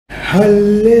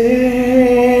Hallelujah.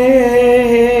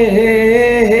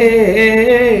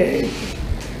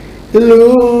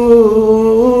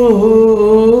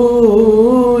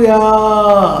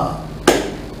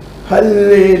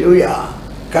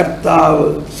 കർത്താവ്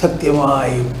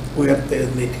സത്യമായും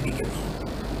ഉയർത്തെഴുന്നേറ്റിരിക്കുന്നു.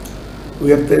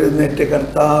 ഉയർത്തെഴുന്നേറ്റ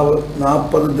കർത്താവ്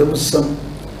 40 ദിവസം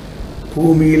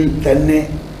ഭൂമിയിൽ തന്നെ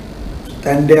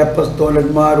തൻ്റെ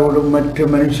അപ്പസ്തോലന്മാരോടും മറ്റ്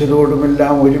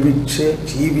മനുഷ്യരോടുമെല്ലാം ഒരുമിച്ച്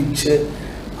ജീവിച്ച്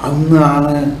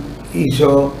അന്നാണ്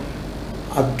ഈശോ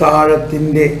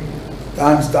അത്താഴത്തിൻ്റെ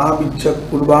താൻ സ്ഥാപിച്ച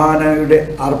കുർബാനയുടെ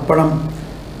അർപ്പണം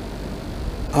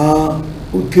ആ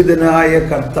ഉത്ഥിതനായ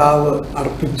കർത്താവ്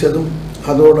അർപ്പിച്ചതും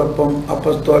അതോടൊപ്പം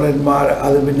അപ്പസ്തോലന്മാർ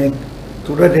അത് പിന്നെ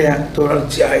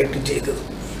തുടർച്ചയായിട്ട് ചെയ്തതും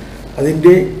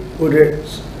അതിൻ്റെ ഒരു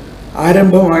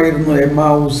ആരംഭമായിരുന്നു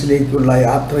എമ്മാവൂസിലേക്കുള്ള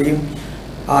യാത്രയും.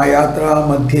 ആ യാത്രാ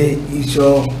മധ്യേ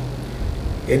ഈശോ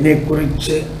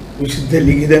എന്നെക്കുറിച്ച് വിശുദ്ധ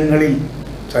ലിഖിതങ്ങളിൽ,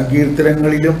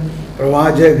 സങ്കീർത്തനങ്ങളിലും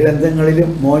പ്രവാചക ഗ്രന്ഥങ്ങളിലും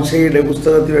മോശയുടെ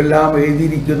പുസ്തകത്തിലെല്ലാം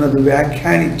എഴുതിയിരിക്കുന്നത്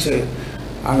വ്യാഖ്യാനിച്ച്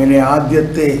അങ്ങനെ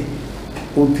ആദ്യത്തെ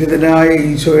ഉത്ഥിതനായ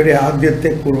ഈശോയുടെ ആദ്യത്തെ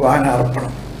കുർബാന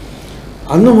അർപ്പണം,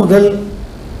 അന്നു മുതൽ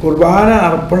കുർബാന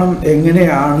അർപ്പണം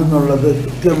എങ്ങനെയാണെന്നുള്ളത്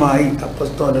കൃത്യമായി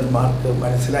അപ്പസ്തോലന്മാർക്ക്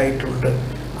മനസ്സിലായിട്ടുണ്ട്.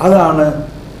 അതാണ്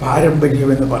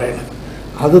പാരമ്പര്യമെന്ന് പറയുന്നത്.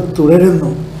 അത്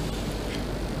തുടരുന്നു.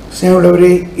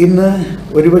 സ്നേഹമുള്ളവരെ, ഇന്ന്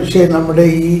ഒരുപക്ഷെ നമ്മുടെ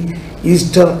ഈ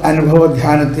ഈസ്റ്റർ അനുഭവ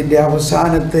ധ്യാനത്തിൻ്റെ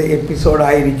അവസാനത്തെ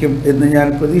എപ്പിസോഡായിരിക്കും എന്ന് ഞാൻ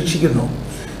പ്രതീക്ഷിക്കുന്നു.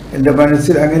 എൻ്റെ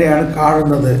മനസ്സിൽ അങ്ങനെയാണ്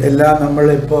കാണുന്നത്. എല്ലാം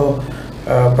നമ്മളിപ്പോൾ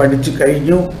പഠിച്ചു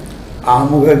കഴിഞ്ഞു.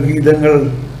 ആമുഖ ഗീതങ്ങൾ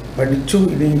പഠിച്ചു.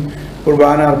 ഇനി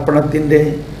കുർബാന അർപ്പണത്തിൻ്റെ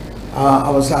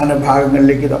അവസാന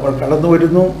ഭാഗങ്ങളിലേക്ക് നമ്മൾ കടന്നു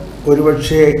വരുന്നു.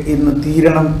 ഒരുപക്ഷെ ഇന്ന്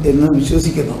തീരണം എന്ന്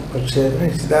വിശ്വസിക്കുന്നു. പക്ഷേ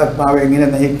പരിശുദ്ധാത്മാവ് എങ്ങനെ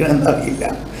നയിക്കണമെന്നറിയില്ല.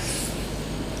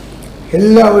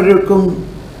 എല്ലാവർക്കും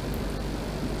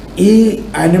ഈ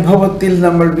അനുഭവത്തിൽ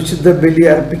നമ്മൾ വിശുദ്ധ ബലി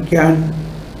അർപ്പിക്കാൻ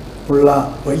ഉള്ള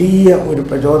വലിയ ഒരു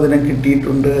പ്രചോദനം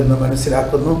കിട്ടിയിട്ടുണ്ട് എന്ന്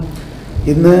മനസ്സിലാക്കുന്നു.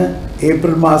 ഇന്ന്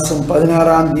ഏപ്രിൽ മാസം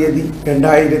 16-ാം തീയതി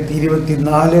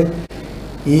 2024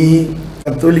 ഈ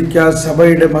കത്തോലിക്ക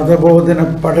സഭയുടെ മതബോധന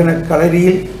പഠന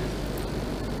കളരിയിൽ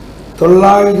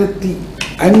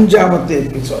 905-ാമത്തെ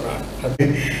എപ്പിസോഡാണ്.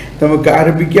 നമുക്ക്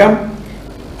ആരംഭിക്കാം.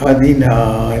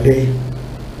 അതിനാലെ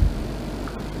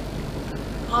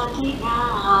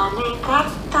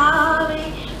കർത്താവേ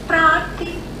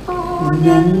പ്രാർത്ഥിപ്പൂ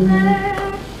ഞങ്ങൾ,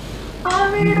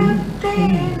 അവിടുത്തെ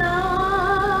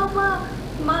നാമ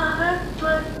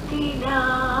മഹത്വത്തിനായി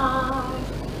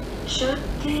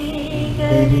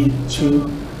ശുദ്ധീകരിച്ചു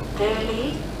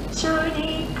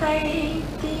തെളിച്ചൊരി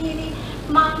കൈത്തിരി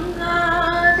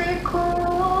മങ്ങാതെ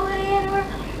കോയങ്ങൾ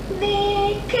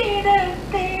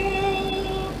നീക്കിടട്ടെ,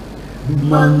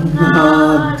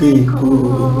 മങ്ങാതെ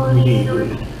കോയങ്ങൾ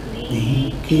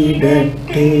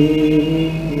നീക്കിടട്ടെ.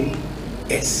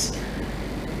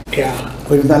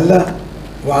 ഒരു നല്ല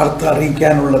വാർത്ത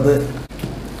അറിയിക്കാനുള്ളത്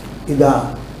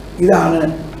ഇതാണ്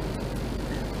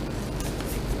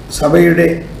സഭയുടെ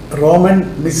റോമൻ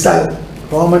മിസാൽ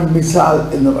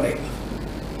എന്ന് പറയുന്നത്.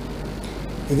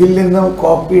 ഇതിൽ നിന്നും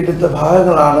കോപ്പി എടുത്ത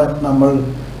ഭാഗങ്ങളാണ് നമ്മൾ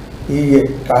ഈ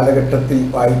കാലഘട്ടത്തിൽ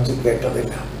വായിച്ച്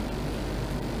കേട്ടതില്ല.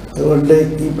 അതുകൊണ്ട്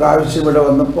ഈ പ്രാവശ്യം ഇവിടെ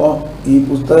വന്നപ്പോൾ ഈ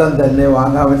പുസ്തകം തന്നെ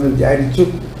വാങ്ങാമെന്ന് വിചാരിച്ചു.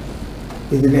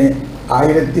 ഇതിന്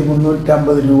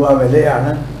 1350 രൂപ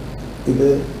വിലയാണ്. ഇത്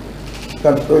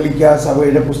കത്തോലിക്ക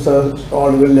സഭയുടെ പുസ്തക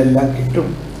സ്റ്റോളുകളിലെല്ലാം കിട്ടും.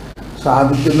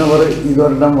 സാധിക്കുന്നവർ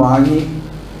ഇതൊരെണ്ണം വാങ്ങി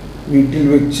വീട്ടിൽ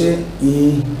വെച്ച് ഈ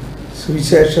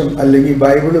സുവിശേഷം അല്ലെങ്കിൽ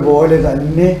ബൈബിള് പോലെ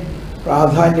തന്നെ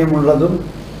പ്രാധാന്യമുള്ളതും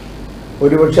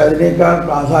ഒരുപക്ഷെ അതിനേക്കാൾ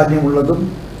പ്രാധാന്യമുള്ളതും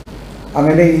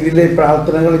അങ്ങനെ ഇതിലെ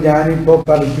പ്രാർത്ഥനകൾ ഞാനിപ്പോൾ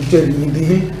പഠിപ്പിച്ച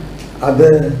രീതിയിൽ അത്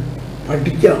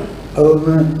പഠിക്കണം,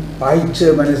 അതൊന്ന് വായിച്ച്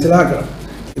മനസ്സിലാക്കണം.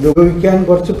 ഇത് ഉപയോഗിക്കാൻ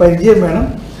കുറച്ച് പരിചയം വേണം.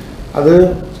 അത്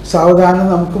സാവധാനം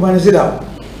നമുക്ക് മനസ്സിലാവും.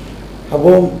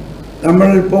 അപ്പോൾ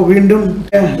നമ്മളിപ്പോൾ വീണ്ടും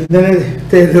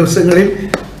ഇന്നലത്തെ ദിവസങ്ങളിൽ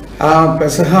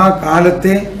പെസഹ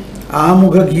കാലത്തെ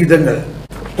ആമുഖ ഗീതങ്ങൾ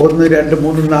 1, 2,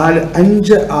 3, 4,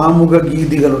 5 ആമുഖ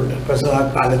ഗീതികളുണ്ട്. പെസഹ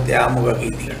കാലത്തെ ആമുഖ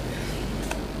ഗീതികൾ.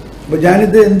 അപ്പോൾ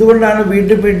ഞാനിത് എന്തുകൊണ്ടാണ്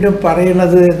വീണ്ടും വീണ്ടും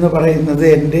പറയണത് എന്ന് പറയുന്നത്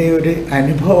എൻ്റെ ഒരു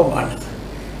അനുഭവമാണ്.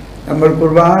 നമ്മൾ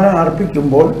കുർബാന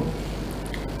അർപ്പിക്കുമ്പോൾ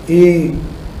ഈ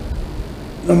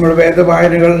നമ്മൾ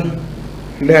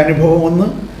വേദവായനകളുടെ അനുഭവം ഒന്ന്,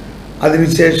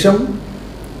 അതിനുശേഷം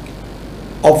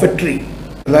ഒഫട്രി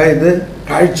അതായത്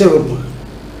കാഴ്ചവെപ്പ്,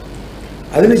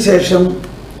 അതിനുശേഷം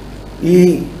ഈ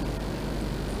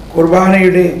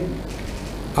കുർബാനയുടെ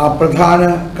ആ പ്രധാന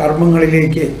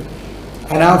കർമ്മങ്ങളിലേക്ക്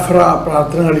അനാഫ്ര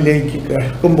പ്രാർത്ഥനകളിലേക്ക്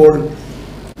കിടക്കുമ്പോൾ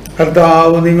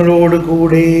കർത്താവ് നിങ്ങളോട്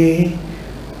കൂടെ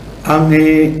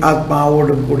അങ്ങേ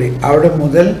ആത്മാവോടും കൂടി, അവിടെ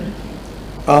മുതൽ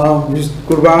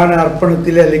കുർബാന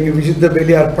അർപ്പണത്തിലെ അല്ലെങ്കിൽ വിശുദ്ധ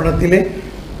ബലി അർപ്പണത്തിലെ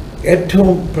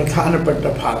ഏറ്റവും പ്രധാനപ്പെട്ട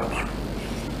ഭാഗമാണ്.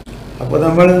 അപ്പോൾ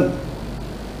നമ്മൾ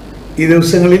ഈ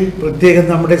ദിവസങ്ങളിൽ പ്രത്യേകം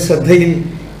നമ്മുടെ ശ്രദ്ധയിൽ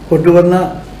കൊണ്ടുവന്ന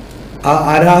ആ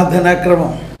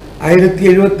ആരാധനാക്രമം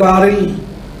 1076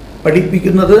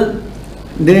 പഠിപ്പിക്കുന്നത്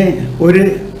ഒരു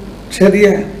ചെറിയ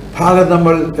ഭാഗം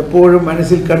നമ്മൾ എപ്പോഴും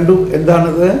മനസ്സിൽ കണ്ടു.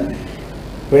 എന്താണത്?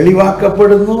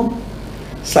 വെളിവാക്കപ്പെടുന്നു,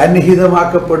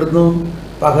 സന്നിഹിതമാക്കപ്പെടുന്നു,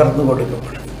 പകർന്നു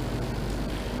കൊടുക്കപ്പെടുന്നു.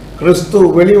 ക്രിസ്തു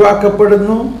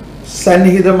വെളിവാക്കപ്പെടുന്നു,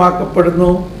 സന്നിഹിതമാക്കപ്പെടുന്നു,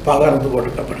 പകർന്നു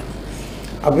കൊടുക്കപ്പെടുന്നു.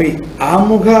 അപ്പോൾ ഈ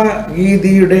ആമുഖ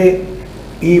ഗീതിയുടെ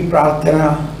ഈ പ്രാർത്ഥന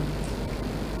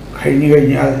കഴിഞ്ഞു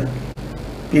കഴിഞ്ഞാൽ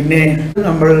പിന്നെ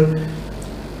നമ്മൾ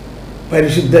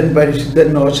പരിശുദ്ധൻ പരിശുദ്ധൻ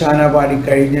ഓശാന പാടി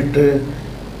കഴിഞ്ഞിട്ട്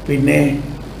പിന്നെ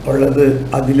ഉള്ളത്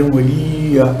അതിലും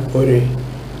വലിയ ഒരു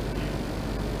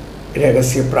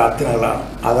രഹസ്യ പ്രാർത്ഥനകളാണ്.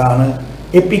 അതാണ്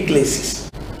എപ്പിക്ലേസിസ്,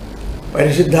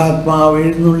 പരിശുദ്ധാത്മാവ്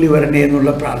എഴുന്നള്ളി വരണേ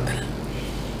എന്നുള്ള പ്രാർത്ഥന.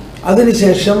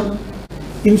 അതിനുശേഷം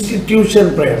ഇൻസ്റ്റിറ്റ്യൂഷൻ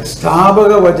പ്രയർ,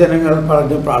 സ്ഥാപക വചനങ്ങൾ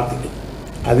പറഞ്ഞ് പ്രാർത്ഥിക്കും.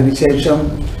 അതിനുശേഷം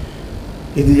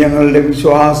ഇത് ഞങ്ങളുടെ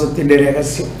വിശ്വാസത്തിൻ്റെ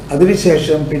രഹസ്യം.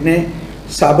 അതിനുശേഷം പിന്നെ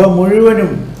സഭ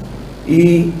മുഴുവനും ഈ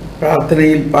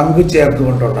പ്രാർത്ഥനയിൽ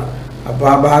പങ്കുചേർത്തുകൊണ്ടുള്ള, അപ്പോൾ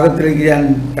ആ ഭാഗത്തിലേക്ക് ഞാൻ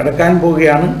കടക്കാൻ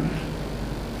പോവുകയാണ്.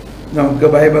 നമുക്ക്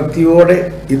ഭയഭക്തിയോടെ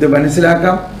ഇത്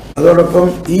മനസ്സിലാക്കാം. അതോടൊപ്പം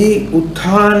ഈ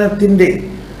ഉത്ഥാനത്തിൻ്റെ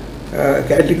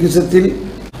കാറ്റക്കിസത്തിൽ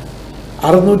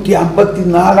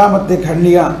 654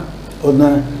 ഖണ്ഡിക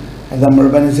ഒന്ന് നമ്മൾ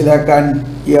മനസ്സിലാക്കാൻ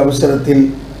ഈ അവസരത്തിൽ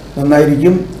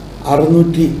നന്നായിരിക്കും.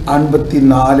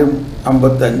 654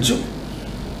 55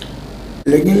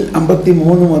 അല്ലെങ്കിൽ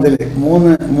 53 മുതൽ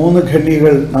മൂന്ന്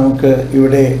ഖണ്ഡികകൾ നമുക്ക്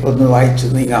ഇവിടെ ഒന്ന് വായിച്ചു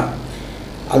നീങ്ങാം.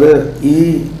 അത് ഈ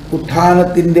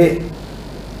ഉത്ഥാനത്തിൻ്റെ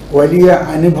വലിയ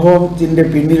അനുഭവത്തിൻ്റെ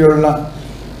പിന്നിലുള്ള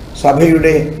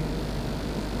സഭയുടെ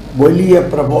വലിയ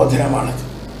പ്രബോധനമാണത്.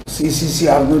 CCC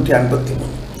 653.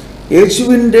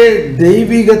 യേശുവിൻ്റെ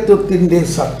ദൈവികത്വത്തിൻ്റെ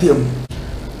സത്യം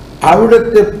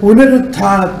അവിടുത്തെ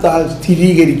പുനരുത്ഥാനത്താൽ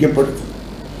സ്ഥിരീകരിക്കപ്പെടുന്നു.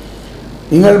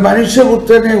 നിങ്ങൾ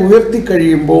മനുഷ്യപുത്രനെ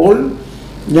ഉയർത്തിക്കഴിയുമ്പോൾ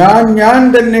ഞാൻ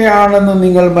തന്നെയാണെന്ന്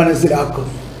നിങ്ങൾ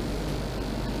മനസ്സിലാക്കുന്നു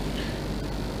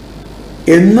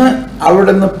എന്ന്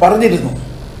അവിടുന്ന് പറഞ്ഞിരുന്നു.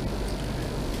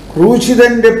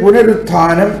 ക്രൂശിതന്റെ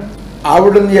പുനരുത്ഥാനം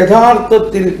അവിടുന്ന്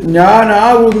യഥാർത്ഥത്തിൽ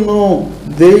ഞാനാകുന്നു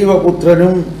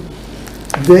ദൈവപുത്രനും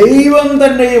ദൈവം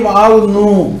തന്നെയും ആകുന്നു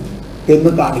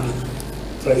എന്ന് കാണിക്കുന്നു.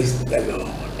 Praise the Lord.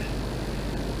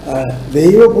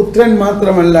 ദൈവപുത്രൻ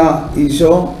മാത്രമല്ല,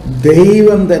 ഈശോ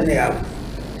ദൈവം തന്നെയാകും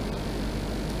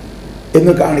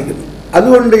എന്ന് കാണിക്കുന്നു.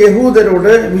 അതുകൊണ്ട്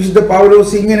യഹൂദരോട് വിശുദ്ധ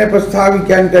പൗലോസ് ഇങ്ങനെ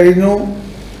പ്രസ്താവിക്കാൻ കഴിഞ്ഞു: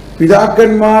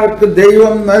 പിതാക്കന്മാർക്ക്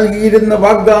ദൈവം നൽകിയിരുന്ന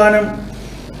വാഗ്ദാനം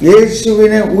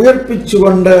യേശുവിനെ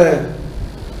ഉയർപ്പിച്ചുകൊണ്ട്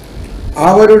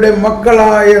അവരുടെ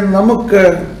മക്കളായ നമുക്ക്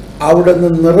അവിടുന്ന്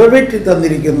നിറവേറ്റി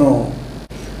തന്നിരിക്കുന്നു.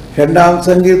 2-ാം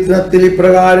സങ്കീർത്തനത്തിൽ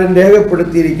ഇപ്രകാരം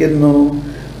രേഖപ്പെടുത്തിയിരിക്കുന്നു: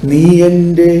 നീ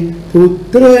എൻ്റെ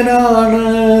പുത്രനാണ്,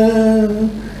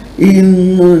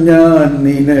 ഇന്ന് ഞാൻ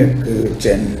നിനക്ക്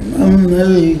ജന്മം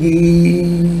നൽകി.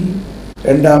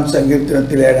 2-ാം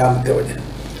സങ്കീർത്തനത്തിൽ 7-ാമത്തെ വചനം.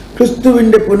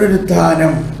 ക്രിസ്തുവിൻ്റെ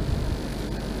പുനരുത്ഥാനം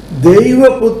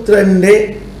ദൈവപുത്രൻ്റെ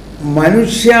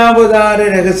മനുഷ്യാവതാര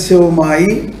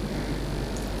രഹസ്യവുമായി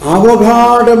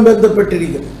അവഗാഢം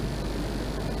ബന്ധപ്പെട്ടിരിക്കുന്നു.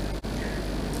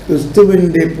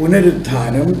 ക്രിസ്തുവിൻ്റെ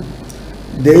പുനരുത്ഥാനം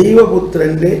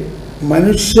ദൈവപുത്രൻ്റെ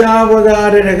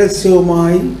മനുഷ്യാവതാര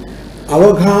രഹസ്യവുമായി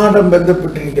അവഗാഢം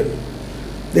ബന്ധപ്പെട്ടിരിക്കുന്നു.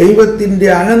 ദൈവത്തിൻ്റെ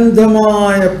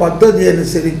അനന്തമായ പദ്ധതി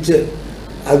അനുസരിച്ച്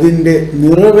അതിൻ്റെ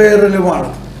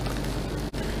നിറവേറലുമാണ്.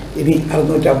 ഇനി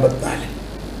 654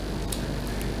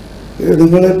 ഇത്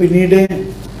നിങ്ങൾ പിന്നീട്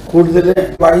കൂടുതൽ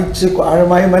വായിച്ച്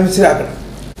ആഴമായി മനസ്സിലാക്കണം.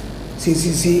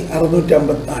 CCC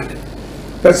 654.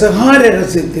 പെസഹാ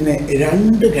രഹസ്യത്തിന്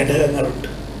 2 ഘടകങ്ങളുണ്ട്.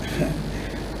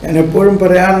 ഞാൻ എപ്പോഴും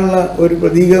പറയാനുള്ള ഒരു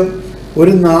പ്രതീകം,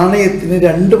 ഒരു നാണയത്തിന്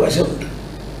 2 വശമുണ്ട്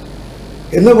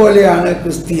എന്ന പോലെയാണ്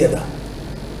ക്രിസ്തീയത.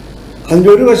 അതിൻ്റെ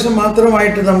ഒരു വശം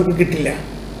മാത്രമായിട്ട് നമുക്ക് കിട്ടില്ല.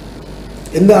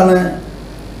 എന്താണ്?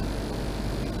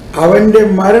 അവൻ്റെ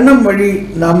മരണം വഴി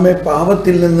നമ്മെ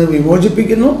പാപത്തിൽ നിന്ന്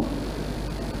വിമോചിപ്പിക്കുന്നു.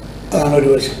 അതാണ് ഒരു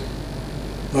വശം.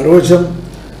 മറുവശം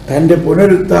തൻ്റെ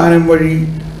പുനരുത്ഥാനം വഴി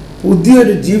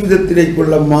പുതിയൊരു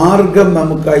ജീവിതത്തിലേക്കുള്ള മാർഗം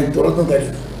നമുക്കായി തുറന്നു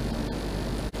തരുന്നു.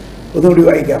 ഒന്നുകൂടി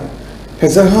വായിക്കാം.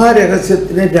 പെസഹാ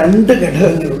രഹസ്യത്തിന് 2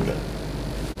 ഘടകങ്ങളുണ്ട്.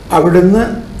 അവിടുന്ന്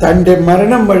തൻ്റെ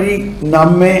മരണം വഴി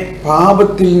നമ്മെ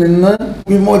പാപത്തിൽ നിന്ന്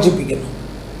വിമോചിപ്പിക്കുന്നു.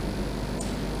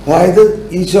 അതായത്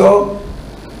ഈശോ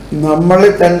നമ്മളെ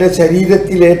തൻ്റെ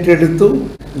ശരീരത്തിൽ ഏറ്റെടുത്തു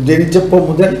ജനിച്ചപ്പോൾ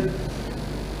മുതൽ.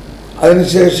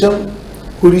 അതിനുശേഷം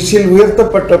കുരിശിൽ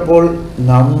ഉയർത്തപ്പെട്ടപ്പോൾ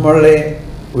നമ്മളെ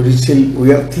കുരിശിൽ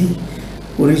ഉയർത്തി.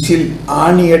 കുരിശിൽ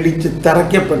ആണിയടിച്ച്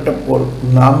തറയ്ക്കപ്പെട്ടപ്പോൾ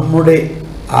നമ്മുടെ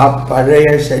ആ പഴയ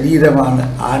ശരീരമാണ്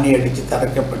ആണിയടിച്ച്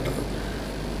തറയ്ക്കപ്പെട്ടത്.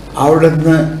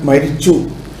 അവിടുന്ന് മരിച്ചു,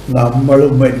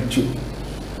 നമ്മളും മരിച്ചു.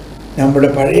 നമ്മുടെ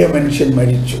പഴയ മനുഷ്യൻ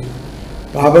മരിച്ചു.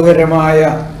 പാപകരമായ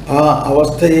ആ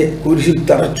അവസ്ഥയെ കുരിശിൽ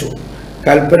തറച്ചു.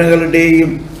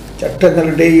 കൽപ്പനകളുടെയും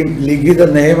ചട്ടങ്ങളുടെയും ലിഖിത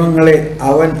നിയമങ്ങളെ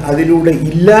അവൻ അതിലൂടെ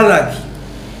ഇല്ലാതാക്കി.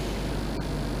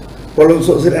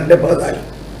 കൊളോസ്യോസ് 2:14.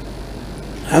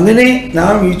 അങ്ങനെ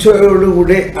നാം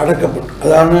ഈശോയോടുകൂടെ അടക്കപ്പെട്ടു.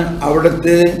 അതാണ്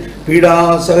അവിടുത്തെ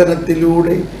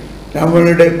പീഡാസഹനത്തിലൂടെ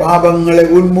നമ്മളുടെ പാപങ്ങളെ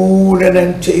ഉന്മൂലനം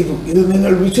ചെയ്തു. ഇത്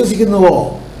നിങ്ങൾ വിശ്വസിക്കുന്നുവോ?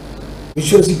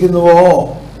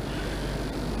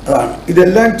 അതാണ്.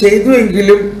 ഇതെല്ലാം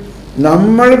ചെയ്തുവെങ്കിലും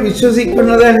നമ്മൾ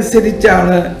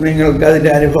വിശ്വസിക്കുന്നതനുസരിച്ചാണ് നിങ്ങൾക്ക്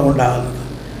അതിൻ്റെ അനുഭവം ഉണ്ടാകുന്നത്.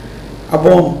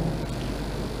 അപ്പോൾ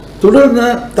തുടർന്ന്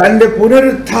തൻ്റെ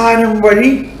പുനരുത്ഥാനം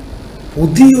വഴി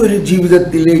പുതിയൊരു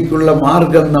ജീവിതത്തിലേക്കുള്ള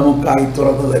മാർഗം നമുക്കായി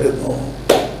തുറന്നു തരുന്നു.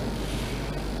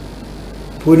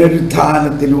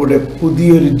 പുനരുത്ഥാനത്തിലൂടെ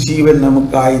പുതിയൊരു ജീവൻ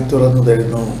നമുക്കായി തുറന്നു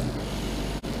തരുന്നു.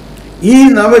 ഈ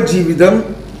നവജീവിതം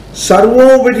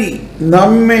സർവോപരി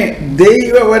നമ്മെ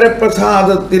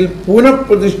ദൈവവരപ്രസാദത്തിൽ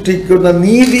പുനഃപ്രതിഷ്ഠിക്കുന്ന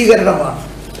നീതീകരണമാണ്.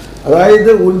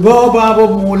 അതായത്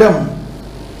ഉത്ഭവപാപം മൂലം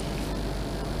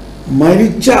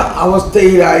മരിച്ച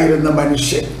അവസ്ഥയിലായിരുന്ന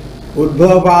മനുഷ്യൻ,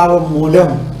 ഉത്ഭവപാപം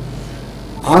മൂലം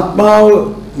ആത്മാവ്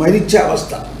മരിച്ച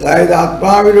അവസ്ഥ, അതായത്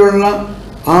ആത്മാവിലുള്ള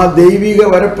ആ ദൈവിക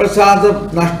വരപ്രസാദം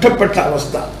നഷ്ടപ്പെട്ട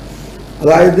അവസ്ഥ,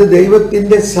 അതായത്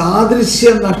ദൈവത്തിൻ്റെ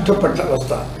സാദൃശ്യം നഷ്ടപ്പെട്ട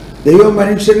അവസ്ഥ. ദൈവം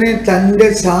മനുഷ്യനെ തൻ്റെ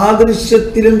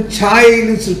സാദൃശ്യത്തിലും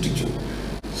ഛായയിലും സൃഷ്ടിച്ചു.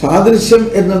 സാദൃശ്യം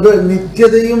എന്നത്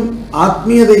നിത്യതയും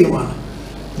ആത്മീയതയുമാണ്.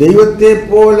 ദൈവത്തെ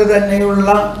പോലെ തന്നെയുള്ള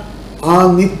ആ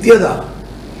നിത്യത,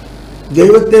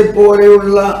 ദൈവത്തെ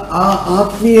പോലെയുള്ള ആ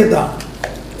ആത്മീയത,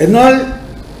 എന്നാൽ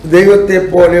ദൈവത്തെ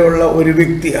പോലെയുള്ള ഒരു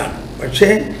വ്യക്തിയാണ്. പക്ഷേ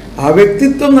ആ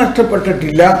വ്യക്തിത്വം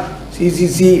നഷ്ടപ്പെട്ടിട്ടില്ല.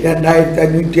 CCC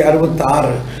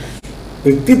 2566.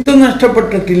 വ്യക്തിത്വം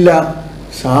നഷ്ടപ്പെട്ടിട്ടില്ല,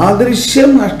 സാദൃശ്യം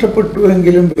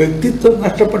നഷ്ടപ്പെട്ടുവെങ്കിലും വ്യക്തിത്വം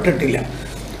നഷ്ടപ്പെട്ടിട്ടില്ല.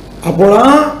 അപ്പോൾ ആ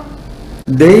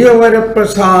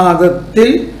ദൈവവരപ്രസാദത്തിൽ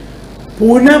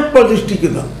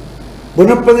പുനഃപ്രതിഷ്ഠിക്കുന്നു.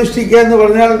 പുനഃപ്രതിഷ്ഠിക്കുക എന്ന്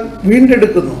പറഞ്ഞാൽ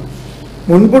വീണ്ടെടുക്കുന്നു.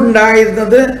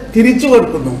 മുൻപുണ്ടായിരുന്നത് തിരിച്ചു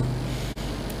വെക്കുന്നു.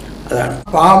 അതാണ്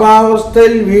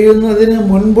പാപാവസ്ഥയിൽ വീഴുന്നതിന്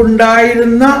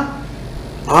മുൻപുണ്ടായിരുന്ന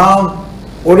ആ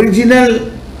ഒറിജിനൽ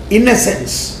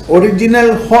ഇന്നസെൻസ്, ഒറിജിനൽ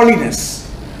ഹോളിനെസ്,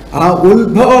 ആ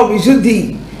ഉത്ഭവ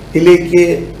വിശുദ്ധിയിലേക്ക്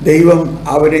ദൈവം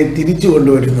അവരെ തിരിച്ചു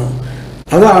കൊണ്ടുവരുന്നു.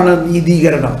 അതാണ്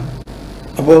നീതീകരണം.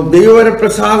 അപ്പോൾ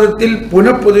ദൈവവരപ്രസാദത്തിൽ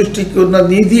പുനഃപ്രതിഷ്ഠിക്കുന്ന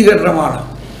നീതീകരണമാണ്.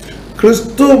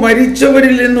 ക്രിസ്തു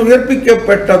മരിച്ചവരിൽ നിന്ന്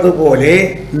ഉയർപ്പിക്കപ്പെട്ടതുപോലെ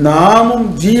നാമും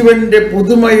ജീവന്റെ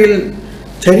പുതുമയിൽ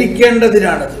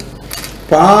ചരിക്കേണ്ടതിനാണത്.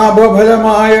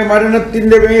 പാപഫലമായ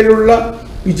മരണത്തിൻ്റെ മേലുള്ള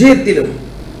വിജയത്തിലും,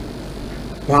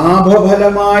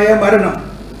 പാപഫലമായ മരണം,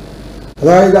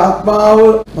 അതായത് ആത്മാവ്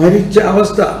മരിച്ച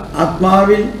അവസ്ഥ,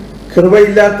 ആത്മാവിൽ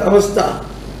കൃപയില്ലാത്ത അവസ്ഥ,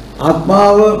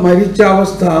 ആത്മാവ് മരിച്ച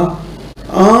അവസ്ഥ,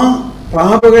 ആ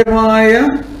പാപകരമായ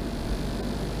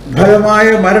ഫലമായ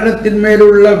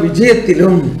മരണത്തിന്മേലുള്ള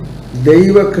വിജയത്തിലും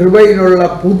ദൈവകൃപയിലുള്ള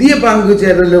പുതിയ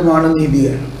പങ്കുചേരലുമാണ്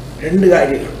നീതീകരണം. രണ്ട്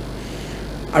കാര്യങ്ങൾ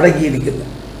അടങ്ങിയിരിക്കുന്നു.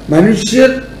 മനുഷ്യർ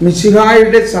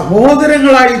മിശിഹായുടെ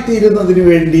സഹോദരങ്ങളായിത്തീരുന്നതിനു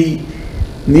വേണ്ടി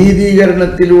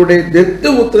നീതീകരണത്തിലൂടെ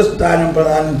ദത്തുപുത്രസ്ഥാനം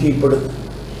പ്രദാനം ചെയ്യപ്പെടുന്നു.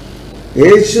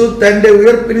 യേശു തൻ്റെ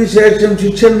ഉയർപ്പിന് ശേഷം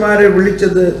ശിഷ്യന്മാരെ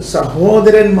വിളിച്ചത്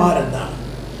സഹോദരന്മാരെന്നാണ്.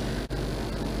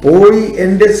 പോയി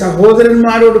എൻ്റെ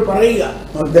സഹോദരന്മാരോട് പറയുക,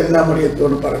 മഗ്ദലന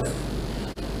മറിയത്തോട് പറഞ്ഞത്.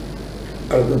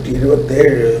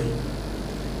 627.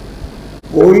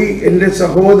 പോയി എൻ്റെ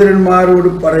സഹോദരന്മാരോട്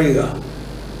പറയുക.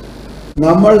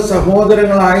 നമ്മൾ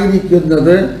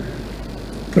സഹോദരങ്ങളായിരിക്കുന്നത്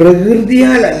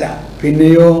പ്രകൃതിയാലല്ല,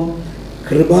 പിന്നെയോ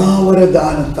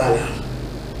കൃപാവരദാനത്താലാണ്.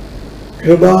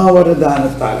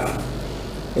 കൃപാവരദാനത്താലാണ്.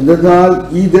 എന്തെന്നാൽ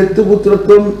ഈ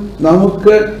ദത്തുപുത്രത്വം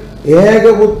നമുക്ക്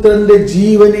ഏകപുത്രന്റെ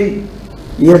ജീവനിൽ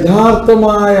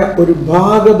യഥാർത്ഥമായ ഒരു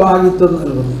ഭാഗഭാഗിത്വം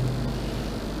നൽകുന്നു.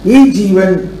 ഈ ജീവൻ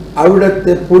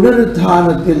അവിടുത്തെ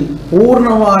പുനരുത്ഥാനത്തിൽ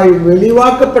പൂർണ്ണമായും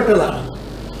വെളിവാക്കപ്പെട്ടതാണ്.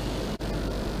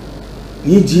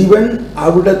 ഈ ജീവൻ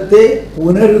അവിടുത്തെ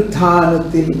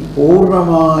പുനരുത്ഥാനത്തിൽ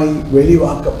പൂർണ്ണമായി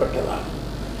വെളിവാക്കപ്പെട്ടതാണ്.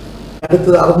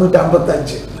 അടുത്തത്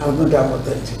 655.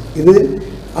 ഇത്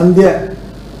അന്ത്യ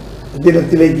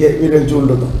ദിനത്തിലേക്ക് വിരൽ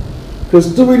ചൂണ്ടുന്നു.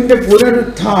 ക്രിസ്തുവിൻ്റെ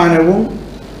പുനരുത്ഥാനവും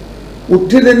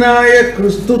ഉത്ഥിതനായ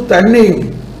ക്രിസ്തു തന്നെയും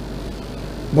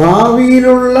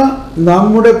ഭാവിയിലുള്ള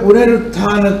നമ്മുടെ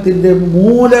പുനരുത്ഥാനത്തിൻ്റെ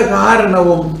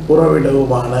മൂലകാരണവും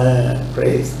ഉറവിടവുമാണ്.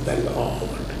 Praise the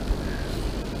Lord.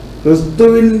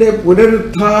 ക്രിസ്തുവിൻ്റെ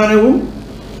പുനരുത്ഥാനവും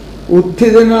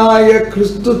ഉത്ഥിതനായ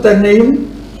ക്രിസ്തു തന്നെയും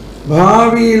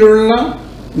ഭാവിയിലുള്ള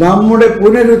നമ്മുടെ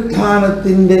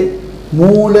പുനരുത്ഥാനത്തിൻ്റെ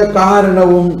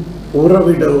മൂലകാരണവും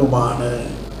ഉറവിടവുമാണ്.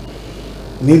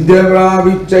 നിദ്ര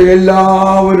പ്രാപിച്ച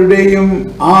എല്ലാവരുടെയും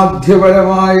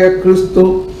ആദ്യഫലമായ ക്രിസ്തു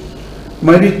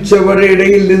മരിച്ചവരുടെ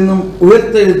ഇടയിൽ നിന്നും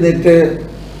ഉയർത്തെഴുന്നേറ്റ്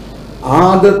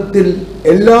ആദത്തിൽ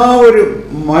എല്ലാവരും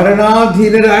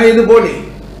മരണാധീനരായതുപോലെ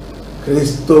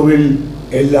ക്രിസ്തുവിൽ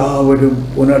എല്ലാവരും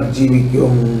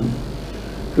പുനർജീവിക്കും.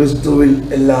 ക്രിസ്തുവിൽ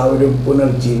എല്ലാവരും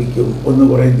പുനർജീവിക്കും. 1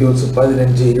 കൊരിന്ത്യർ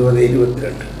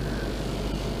 15:20-22.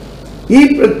 ഈ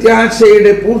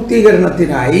പ്രത്യാശയുടെ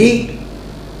പൂർത്തീകരണത്തിനായി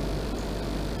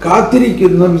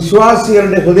കാത്തിരിക്കുന്ന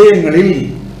വിശ്വാസികളുടെ ഹൃദയങ്ങളിൽ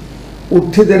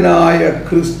ഉത്ഥിതനായ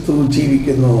ക്രിസ്തു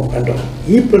ജീവിക്കുന്നു. കണ്ടോ,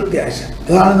 ഈ പ്രത്യാശ.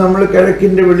 അതാണ് നമ്മൾ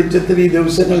കിഴക്കിൻ്റെ വെളിച്ചത്തിൽ ഈ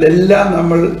ദിവസങ്ങളിലെല്ലാം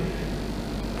നമ്മൾ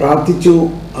പ്രാർത്ഥിച്ചു.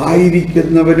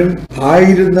 ആയിരിക്കുന്നവരും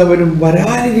ആയിരുന്നവരും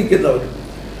വരാനിരിക്കുന്നവരും.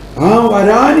 ആ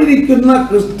വരാനിരിക്കുന്ന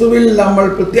ക്രിസ്തുവിൽ നമ്മൾ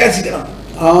പ്രത്യാശിക്കണം.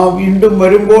 ആ വീണ്ടും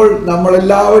വരുമ്പോൾ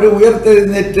നമ്മളെല്ലാവരും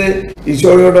ഉയർത്തെഴുന്നേറ്റ്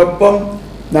ഈശോയോടൊപ്പം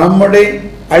നമ്മുടെ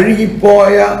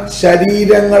അഴുകിപ്പോയ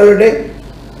ശരീരങ്ങളുടെ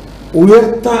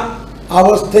ഉയർത്ത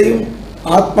അവസ്ഥയും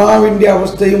ആത്മാവിൻ്റെ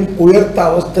അവസ്ഥയും ഉയർത്ത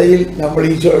അവസ്ഥയിൽ നമ്മൾ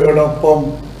ഈശോയോടൊപ്പം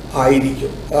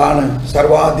ആയിരിക്കും. അതാണ്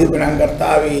സർവാധിപനാം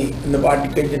കർത്താവേ എന്ന്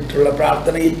പാടിക്കഴിഞ്ഞിട്ടുള്ള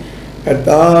പ്രാർത്ഥനയിൽ,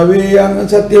 കർത്താവേ അങ്ങ്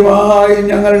സത്യമായി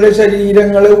ഞങ്ങളുടെ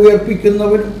ശരീരങ്ങളെ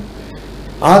ഉയർപ്പിക്കുന്നവനും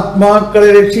ആത്മാക്കളെ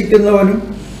രക്ഷിക്കുന്നവനും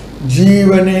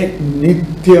ജീവനെ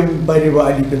നിത്യം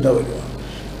പരിപാലിക്കുന്നവനുമാണ്.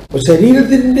 അപ്പോൾ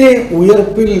ശരീരത്തിൻ്റെ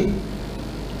ഉയർപ്പിൽ,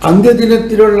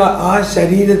 അന്ത്യദിനത്തിലുള്ള ആ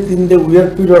ശരീരത്തിൻ്റെ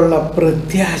ഉയർപ്പിലുള്ള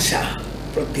പ്രത്യാശ,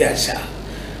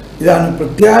 ഇതാണ്.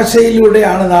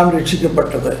 പ്രത്യാശയിലൂടെയാണ് നാം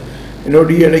രക്ഷിക്കപ്പെട്ടത്.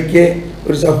 എന്നോട് ഈ ഇടയ്ക്ക്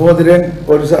ഒരു സഹോദരൻ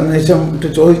ഒരു സന്ദേശം ഇട്ട്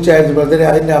ചോദിച്ചായിരുന്നു, ബ്രദറെ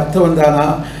അതിൻ്റെ അർത്ഥം എന്താണ്?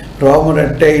 റോമർ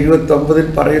 8:29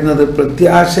 പറയുന്നത്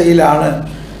പ്രത്യാശയിലാണ്.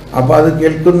 അപ്പോൾ അത്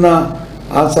കേൾക്കുന്ന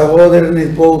ആ സഹോദരന്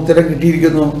ഇപ്പോൾ ഉത്തരം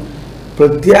കിട്ടിയിരിക്കുന്നു.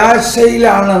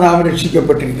 പ്രത്യാശയിലാണ് നാം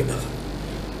രക്ഷിക്കപ്പെട്ടിരിക്കുന്നത്.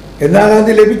 എന്നാൽ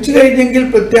അത് ലഭിച്ചു കഴിഞ്ഞെങ്കിൽ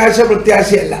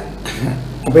പ്രത്യാശയല്ല.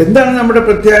 അപ്പം എന്താണ് നമ്മുടെ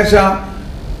പ്രത്യാശ?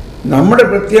 നമ്മുടെ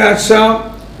പ്രത്യാശ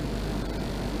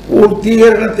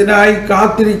പൂർത്തീകരണത്തിനായി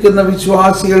കാത്തിരിക്കുന്ന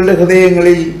വിശ്വാസികളുടെ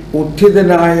ഹൃദയങ്ങളിൽ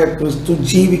ഉത്ഥിതനായ ക്രിസ്തു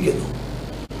ജീവിക്കുന്നു.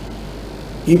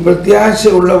 ഈ പ്രത്യാശ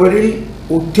ഉള്ളവരിൽ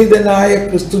ഉത്ഥിതനായ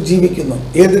ക്രിസ്തു ജീവിക്കുന്നു.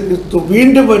 ഏത് ക്രിസ്തു?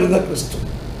 വീണ്ടും വരുന്ന ക്രിസ്തു.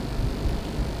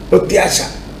 പ്രത്യാശ.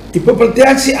 ഇപ്പൊ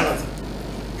പ്രത്യാശയാണത്.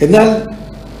 എന്നാൽ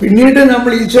പിന്നീട്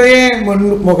നമ്മൾ ഈശോയെ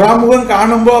മുഖാമുഖം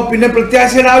കാണുമ്പോൾ പിന്നെ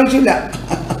പ്രത്യാശയുടെ ആവശ്യമില്ല.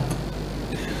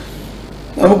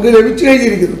 നമുക്ക് ലഭിച്ചു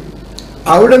കഴിഞ്ഞിരിക്കുന്നു.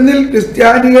 അവിടെ നിന്ന്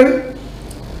ക്രിസ്ത്യാനികൾ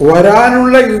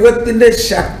വരാനുള്ള യുഗത്തിന്റെ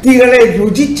ശക്തികളെ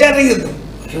രുചിച്ചറിയുന്നു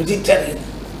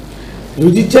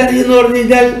പറഞ്ഞു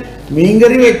കഴിഞ്ഞാൽ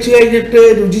മീൻകറി വെച്ച് കഴിഞ്ഞിട്ട്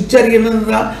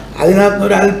രുചിച്ചറിയണമെന്ന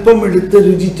അതിനകത്തൊരല്പം എടുത്ത്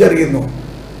രുചിച്ചറിയുന്നു.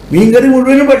 മീൻകറി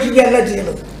മുഴുവനും ഭക്ഷിക്കുകയല്ല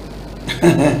ചെയ്യണത്.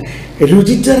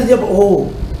 രുചിച്ചറിഞ്ഞ ഓ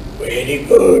വെരി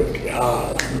ഗുഡ്,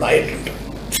 നന്നായിട്ടുണ്ട്.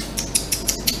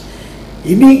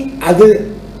 ഇനി അത്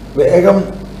വേഗം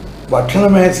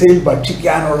ഭക്ഷണമേശയിൽ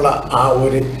ഭക്ഷിക്കാനുള്ള ആ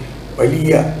ഒരു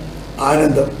വലിയ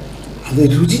ആനന്ദം, അത്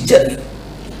രുചിച്ചറിയും.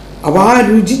 അപ്പോൾ ആ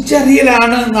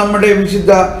രുചിച്ചറിയലാണ് നമ്മുടെ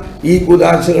വിശുദ്ധ ഈ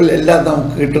കുദാശകളെല്ലാം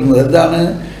നമുക്ക് കിട്ടുന്നത്. എന്താണ്?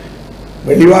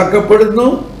 വെളിവാക്കപ്പെടുന്നു,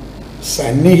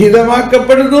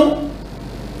 സന്നിഹിതമാക്കപ്പെടുന്നു.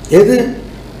 ഏത്?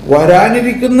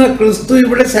 വരാനിരിക്കുന്ന ക്രിസ്തു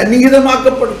ഇവിടെ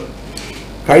സന്നിഹിതമാക്കപ്പെടുന്നു.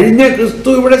 കഴിഞ്ഞ ക്രിസ്തു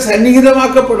ഇവിടെ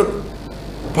സന്നിഹിതമാക്കപ്പെടുന്നു,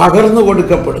 പകർന്നു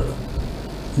കൊടുക്കപ്പെടുന്നു.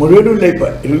 മുഴുവനുമില്ല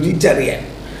ഇപ്പം രുചിച്ചറിയാൻ.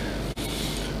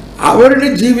 അവരുടെ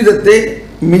ജീവിതത്തെ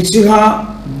മിശിഹ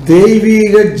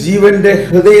ദൈവിക ജീവന്റെ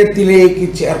ഹൃദയത്തിലേക്ക്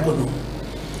ചേർക്കുന്നു.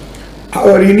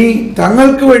 അവർ ഇനി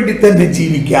തങ്ങൾക്ക് വേണ്ടി തന്നെ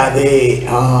ജീവിക്കാതെ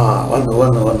വന്നു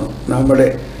നമ്മുടെ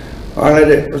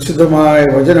വളരെ പ്രസിദ്ധമായ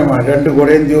വചനമാണ് 2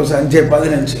 കൊരിന്ത്യർ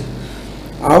 5:15.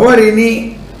 അവർ ഇനി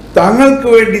തങ്ങൾക്ക്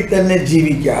വേണ്ടി തന്നെ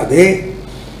ജീവിക്കാതെ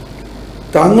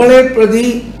തങ്ങളെ പ്രതി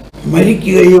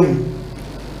മരിക്കുകയും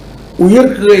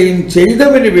ഉയർക്കുകയും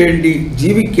ചെയ്തവന് വേണ്ടി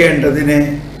ജീവിക്കേണ്ടതിന്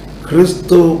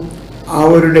ക്രിസ്തു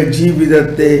അവരുടെ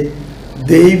ജീവിതത്തെ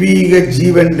ദൈവിക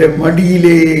ജീവന്റെ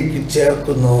മടിയിലേക്ക്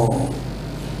ചേർക്കുന്നു.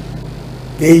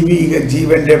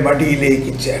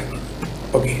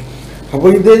 ഓക്കെ, അപ്പോൾ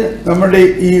ഇത് നമ്മുടെ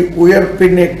ഈ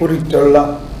ഉയർപ്പിനെ കുറിച്ചുള്ള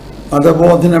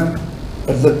മതബോധന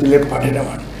ബന്ധത്തിലെ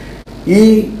പഠനമാണ്. ഈ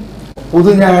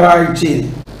പുതു ഞായറാഴ്ചയിൽ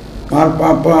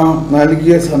മാർപ്പാപ്പ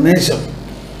നൽകിയ സന്ദേശം,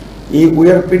 ഈ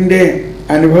ഉയർപ്പിൻ്റെ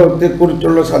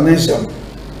അനുഭവത്തെക്കുറിച്ചുള്ള സന്ദേശം,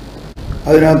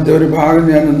 അതിനകത്ത് ഒരു ഭാഗം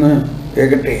ഞാനൊന്ന്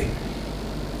കേൾക്കട്ടെ.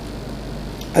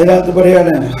 അതിനകത്ത്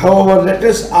പറയാണ്, however let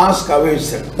us ask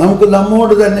ourselves, നമുക്ക്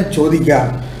നമ്മോട് തന്നെ ചോദിക്കാം,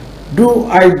 do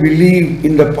I believe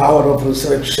in the power of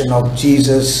resurrection of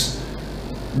Jesus?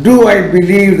 Do I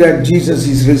believe that Jesus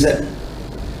is risen?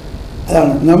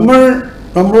 അതാണ്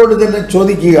നമ്മളോട് തന്നെ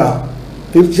ചോദിക്കുക,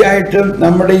 തീർച്ചയായിട്ടും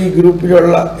നമ്മുടെ ഈ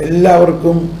ഗ്രൂപ്പിലുള്ള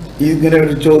എല്ലാവർക്കും ഇങ്ങനെ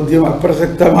ഒരു ചോദ്യം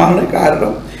അപ്രസക്തമാണ്.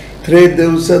 കാരണം ഇത്രയും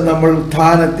ദിവസം നമ്മൾ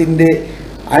ഉത്ഥാനത്തിൻ്റെ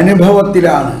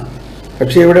അനുഭവത്തിലാണ്.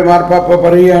 പക്ഷേ ഇവിടെ മാർപ്പാപ്പ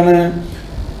പറയുകയാണ്,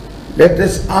 let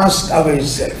us ask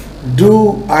ourselves, do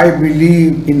I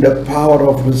believe in the power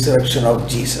of resurrection of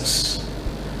Jesus?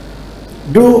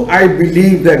 Do I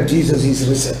believe that Jesus is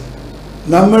risen?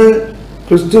 നമ്മൾ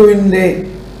ക്രിസ്തുവിൻ്റെ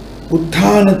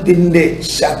ഉത്ഥാനത്തിൻ്റെ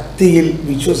ശക്തിയിൽ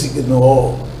വിശ്വസിക്കുന്നുവോ?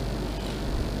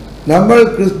 നമ്മൾ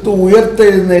ക്രിസ്തു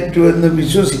ഉയർത്തെഴുന്നേറ്റു എന്ന്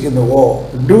വിശ്വസിക്കുന്നുവോ?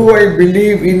 Do I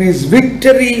believe in his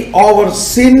victory over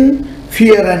sin,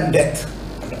 fear and death?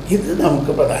 ഇത്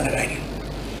നമുക്ക് പ്രധാന കാര്യം.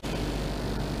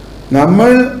 നമ്മൾ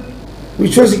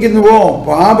വിശ്വസിക്കുന്നുവോ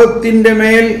പാപത്തിൻ്റെ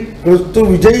മേൽ ക്രിസ്തു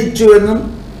വിജയിച്ചുവെന്നും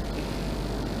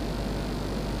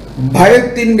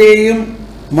ഭയത്തിൻ്റെയും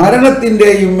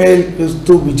മരണത്തിൻ്റെയും മേൽ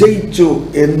ക്രിസ്തു വിജയിച്ചു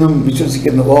എന്നും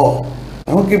വിശ്വസിക്കുന്നുവോ?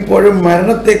 നമുക്കിപ്പോഴും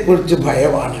മരണത്തെക്കുറിച്ച്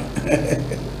ഭയമാണ്.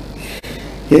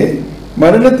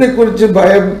 മരണത്തെക്കുറിച്ച്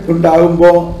ഭയം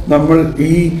ഉണ്ടാകുമ്പോൾ നമ്മൾ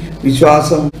ഈ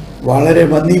വിശ്വാസം വളരെ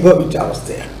മന്ദീഭവിച്ച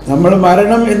അവസ്ഥയാണ്. നമ്മൾ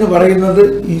മരണം എന്ന് പറയുന്നത്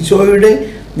ഈശോയുടെ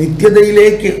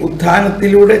നിത്യതയിലേക്ക്,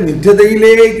 ഉത്ഥാനത്തിലൂടെ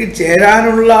നിത്യതയിലേക്ക്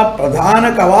ചേരാനുള്ള പ്രധാന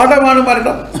കവാടമാണ്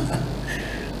മരണം.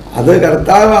 അത്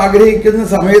കർത്താവ് ആഗ്രഹിക്കുന്ന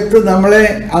സമയത്ത് നമ്മളെ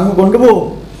അങ്ങ് കൊണ്ടുപോകും.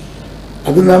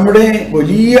 അത് നമ്മുടെ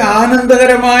വലിയ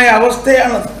ആനന്ദകരമായ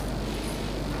അവസ്ഥയാണത്.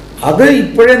 അത്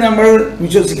ഇപ്പോഴേ നമ്മൾ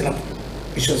വിശ്വസിക്കണം.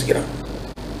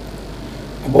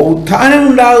 അപ്പോൾ ഉത്ഥാനം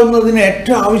ഉണ്ടാകുന്നതിന്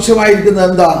ഏറ്റവും ആവശ്യമായിരിക്കുന്നത്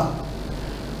എന്താ?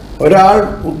 ഒരാൾ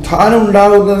ഉത്ഥാനം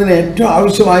ഉണ്ടാകുന്നതിന് ഏറ്റവും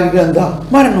ആവശ്യമായിരിക്കുന്നത് എന്താ?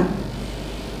 മരണം.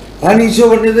 അതാണ് ഈശോ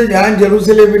പറഞ്ഞത്, ഞാൻ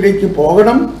ജെറൂസലേമിലേക്ക്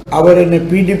പോകണം, അവരെന്നെ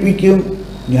പീഡിപ്പിക്കും,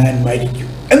 ഞാൻ മരിക്കും,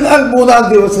 എന്നാൽ 3-ാം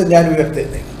ദിവസം ഞാൻ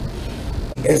ഉയർത്തെഴുന്നേൽക്കും.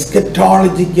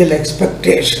 എസ്കറ്റോളജിക്കൽ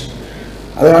എക്സ്പെക്ടേഷൻ,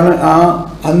 അതാണ് ആ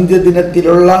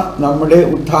അന്ത്യദിനത്തിലുള്ള നമ്മുടെ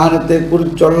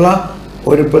ഉത്ഥാനത്തെക്കുറിച്ചുള്ള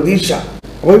ഒരു പ്രതീക്ഷ.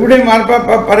 അപ്പോൾ ഇവിടെ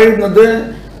മാർപ്പാപ്പ പറയുന്നത്,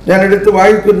 ഞാൻ എടുത്ത്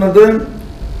വായിക്കുന്നത്,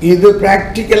 ഇത്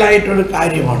പ്രാക്ടിക്കലായിട്ടൊരു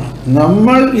കാര്യമാണ്.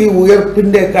 നമ്മൾ ഈ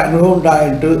ഉയർപ്പിൻ്റെ ഒക്കെ അനുഭവം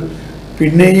ഉണ്ടായിട്ട്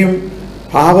പിന്നെയും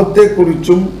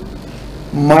പാപത്തെക്കുറിച്ചും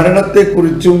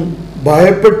മരണത്തെക്കുറിച്ചും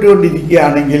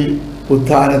ഭയപ്പെട്ടുകൊണ്ടിരിക്കുകയാണെങ്കിൽ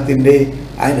ഉത്ഥാനത്തിൻ്റെ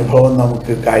അനുഭവം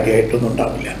നമുക്ക് കാര്യമായിട്ടൊന്നും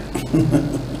ഉണ്ടാവില്ല.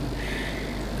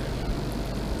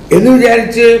 എന്ന്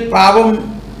വിചാരിച്ച് പാപം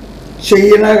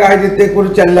ചെയ്യുന്ന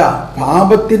കാര്യത്തെക്കുറിച്ചല്ല,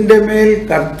 പാപത്തിൻ്റെ മേൽ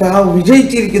കർത്താവ്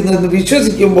വിജയിച്ചിരിക്കുന്നതെന്ന്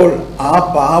വിശ്വസിക്കുമ്പോൾ ആ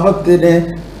പാപത്തിന്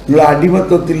ഉള്ള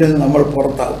അടിമത്വത്തിൽ നിന്ന് നമ്മൾ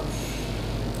പുറത്താകും.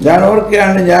 ഞാൻ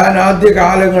ഓർക്കുകയാണ്, ഞാൻ ആദ്യ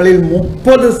കാലങ്ങളിൽ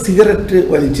 30 സിഗരറ്റ്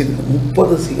വലിച്ചിരുന്നു.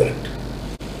 30 സിഗരറ്റ്.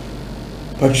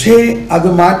 പക്ഷേ അത്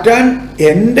മാറ്റാൻ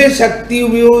എൻ്റെ ശക്തി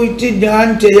ഉപയോഗിച്ച് ഞാൻ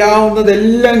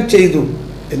ചെയ്യാവുന്നതെല്ലാം ചെയ്തു.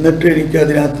 എന്നിട്ട് എനിക്ക്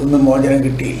അതിനകത്തുനിന്ന് മോചനം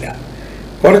കിട്ടിയില്ല.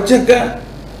 കുറച്ചൊക്കെ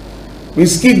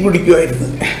വിസ്കി കുടിക്കുമായിരുന്നു.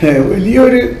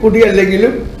 വലിയൊരു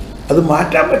കുടിയല്ലെങ്കിലും അത്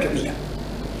മാറ്റാൻ പറ്റുന്നില്ല.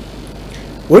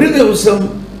 ഒരു ദിവസം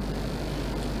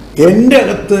എൻ്റെ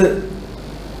അകത്ത്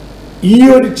ഈ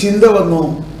ഒരു ചിന്ത വന്നു,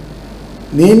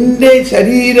 നിന്റെ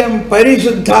ശരീരം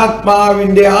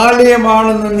പരിശുദ്ധാത്മാവിൻ്റെ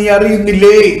ആലയമാണെന്ന് നീ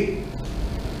അറിയുന്നില്ലേ?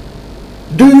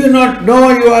 Do you not know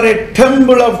you are a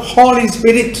temple of Holy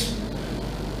Spirit?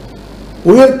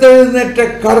 ഉയർത്തെഴുന്നേറ്റ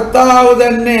കർത്താവ്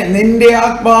തന്നെ നിന്റെ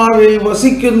ആത്മാവിൽ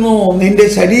വസിക്കുന്നു, നിന്റെ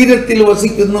ശരീരത്തിൽ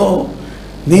വസിക്കുന്നു.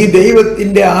 നീ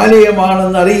ദൈവത്തിൻ്റെ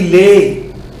ആലയമാണെന്ന് അറിയില്ലേ?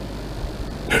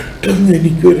 പെട്ടെന്ന്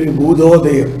എനിക്കൊരു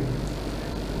ഭൂതോദയം,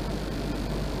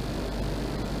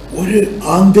 ഒരു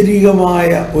ആന്തരികമായ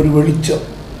ഒരു വെളിച്ചം.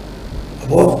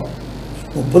 അപ്പോൾ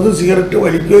 30 സിഗരറ്റ്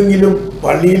വലിക്കുമെങ്കിലും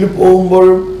പള്ളിയിൽ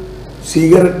പോകുമ്പോഴും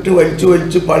സിഗരറ്റ്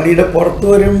വലിച്ച് പള്ളിയുടെ പുറത്ത്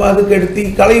വരുമ്പോൾ അത് കെടുത്തി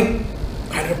കളയും.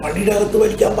 കാരണം പള്ളിയുടെ അകത്ത്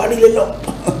വലിക്കാൻ പാടില്ലല്ലോ.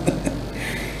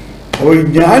 അപ്പോൾ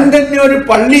ഞാൻ തന്നെ ഒരു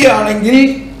പള്ളിയാണെങ്കിൽ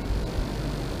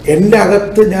എൻ്റെ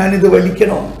അകത്ത് ഞാനിത്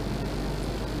വലിക്കണോ?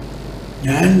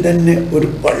 ഞാൻ തന്നെ ഒരു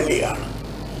പള്ളിയാണ്.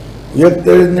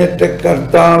 ഉയർത്തെഴുന്നേറ്റ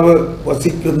കർത്താവ്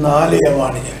വസിക്കുന്ന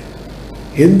ആലയമാണ് ഞാൻ.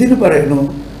 എന്തിനു പറയണു?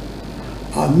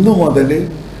 അന്നു മുതൽ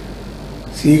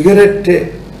സിഗരറ്റ്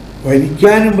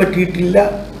വലിക്കാനും പറ്റിയിട്ടില്ല,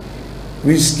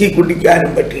 വിസ്കി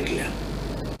കുടിക്കാനും പറ്റിയിട്ടില്ല.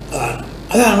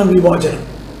 അതാണ് വിമോചനം.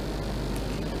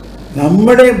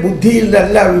 നമ്മുടെ ബുദ്ധിയിൽ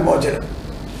നിന്നല്ല വിമോചനം.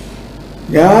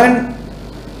 ഞാൻ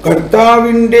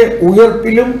കർത്താവിൻ്റെ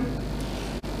ഉയർപ്പിലും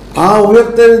ആ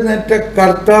ഉയർത്തെഴുന്നേറ്റ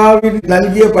കർത്താവിൻ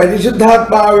നൽകിയ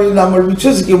പരിശുദ്ധാത്മാവിൽ നമ്മൾ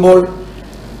വിശ്വസിക്കുമ്പോൾ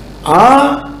ആ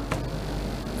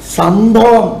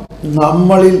സംഭവം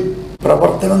നമ്മളിൽ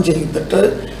പ്രവർത്തനം ചെയ്തിട്ട്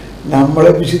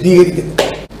നമ്മളെ വിശുദ്ധീകരിക്കുന്നു.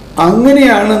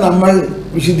 അങ്ങനെയാണ് നമ്മൾ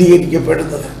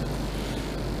വിശുദ്ധീകരിക്കപ്പെടുന്നത്.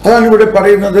 അതാണ് ഇവിടെ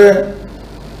പറയുന്നത്,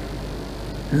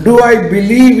 do I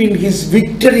believe in his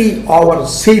victory over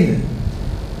sin,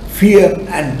 fear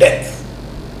and death.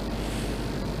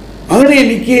 അങ്ങനെ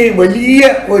എനിക്ക് വലിയ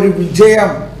ഒരു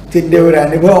വിജയത്തിൻ്റെ ഒരു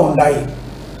അനുഭവം ഉണ്ടായി.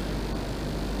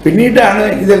 പിന്നീടാണ്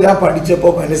ഇതെല്ലാം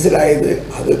പഠിച്ചപ്പോൾ മനസ്സിലായത്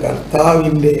അത്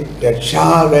കർത്താവിൻ്റെ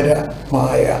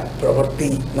രക്ഷാകരമായ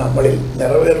പ്രവൃത്തി നമ്മളിൽ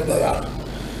നിറവേറുന്നതാണ്.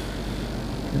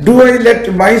 Do I let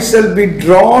myself be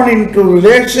drawn into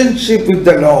relationship with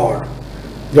the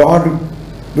Lord,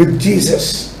 with Jesus?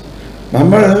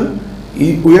 നമ്മൾ ഈ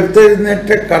ഉയർത്തെഴുന്നേറ്റ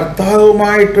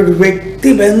കർത്താവുമായിട്ടൊരു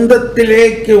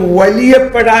വ്യക്തിബന്ധത്തിലേക്ക്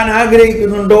വലിയപ്പെടാൻ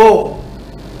ആഗ്രഹിക്കുന്നുണ്ടോ?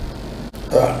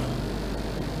 അതാണ്.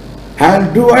 And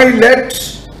do I let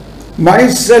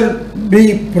myself be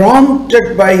prompted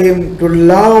by him to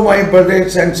love my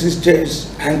brothers and sisters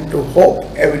and to hope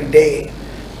every day?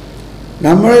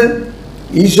 നമ്മൾ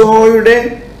ഈശോയുടെ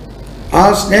ആ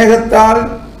സ്നേഹത്താൽ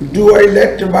do I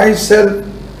let myself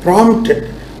prompted,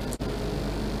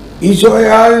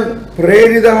 ഈശോയാൽ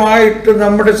പ്രേരിതമായിട്ട്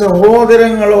നമ്മുടെ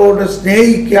സഹോദരങ്ങളോട്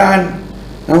സ്നേഹിക്കാൻ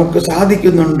നമുക്ക്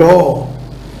സാധിക്കുന്നുണ്ടോ?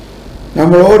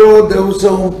 നമ്മൾ ഓരോ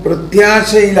ദിവസവും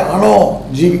പ്രത്യാശയിലാണോ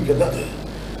ജീവിക്കുന്നത്?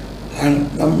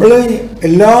 നമ്മൾ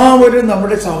എല്ലാവരും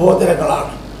നമ്മുടെ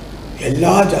സഹോദരങ്ങളാണ്,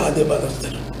 എല്ലാ ജാതി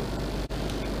മതസ്ഥരും.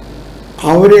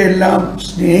 അവരെല്ലാം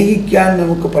സ്നേഹിക്കാൻ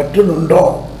നമുക്ക് പറ്റുന്നുണ്ടോ?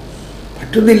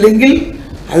 പറ്റുന്നില്ലെങ്കിൽ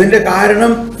അതിൻ്റെ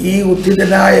കാരണം ഈ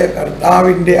ഉദ്ധിതനായ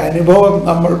കർത്താവിൻ്റെ അനുഭവം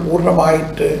നമ്മൾ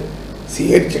പൂർണ്ണമായിട്ട്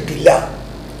സ്വീകരിച്ചിട്ടില്ല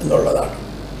എന്നുള്ളതാണ്.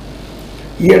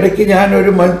 ഈ ഇടയ്ക്ക്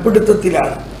ഞാനൊരു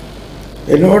മൽപ്പിടുത്തത്തിലാണ്.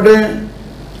 എന്നോട്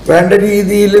വേണ്ട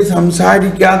രീതിയിൽ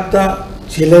സംസാരിക്കാത്ത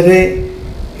ചിലരെ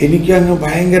എനിക്കങ്ങ്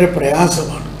ഭയങ്കര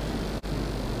പ്രയാസമാണ്.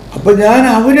 അപ്പം ഞാൻ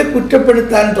അവരെ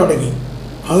കുറ്റപ്പെടുത്താൻ തുടങ്ങി.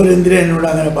 അവരെന്തിനാ എന്നോട്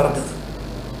അങ്ങനെ പറഞ്ഞത്?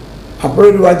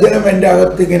 അപ്പോഴൊരു വചനം എൻ്റെ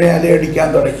അകത്ത് ഇങ്ങനെ അലയടിക്കാൻ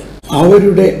തുടങ്ങി.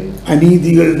 അവരുടെ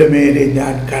അനീതികളുടെ മേലെ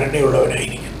ഞാൻ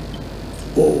കരുണയുള്ളവനായിരിക്കും.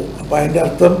 അപ്പം അതിൻ്റെ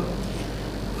അർത്ഥം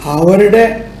അവരുടെ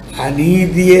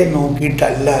അനീതിയെ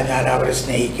നോക്കിയിട്ടല്ല ഞാൻ അവരെ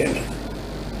സ്നേഹിക്കേണ്ടത്.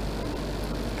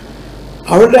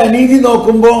 അവരുടെ അനീതി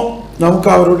നോക്കുമ്പോൾ നമുക്ക്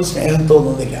അവരോട് സ്നേഹം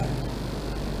തോന്നുന്നില്ല.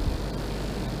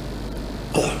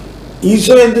 അതാണ്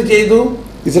ഈശോ എന്ത് ചെയ്തു?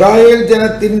 ഇസ്രായേൽ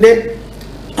ജനത്തിൻ്റെ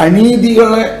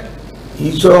അനീതികളെ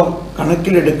ഈശോ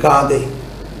കണക്കിലെടുക്കാതെ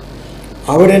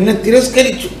അവരെന്നെ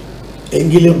തിരസ്കരിച്ചു.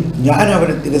 എങ്കിലും ഞാൻ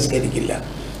അവരെ തിരസ്കരിക്കില്ല.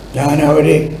 ഞാൻ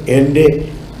അവരെ എൻ്റെ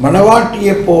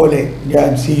മണവാട്ടിയെപ്പോലെ ഞാൻ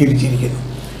സ്വീകരിച്ചിരിക്കുന്നു.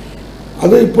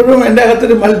 അത് ഇപ്പോഴും എൻ്റെ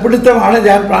അകത്തൊരു മൽപ്പിടുത്തമാണ്.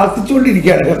 ഞാൻ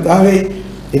പ്രാർത്ഥിച്ചുകൊണ്ടിരിക്കുകയാണ്, കർത്താവേ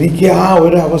എനിക്ക് ആ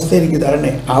ഒരു അവസ്ഥ എനിക്ക്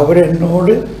തരണേ.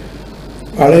 അവരെന്നോട്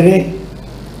വളരെ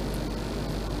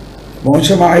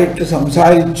മോശമായിട്ട്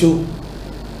സംസാരിച്ചു.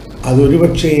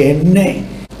 അതൊരുപക്ഷെ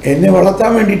എന്നെ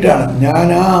വളർത്താൻ വേണ്ടിയിട്ടാണ്. ഞാൻ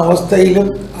ആ അവസ്ഥയിലും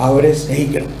അവരെ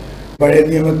സ്നേഹിക്കണം. പഴയ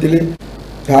നിയമത്തിൽ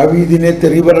ദാവീദിനെ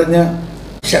തെറി പറഞ്ഞ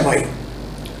ക്ഷമായി.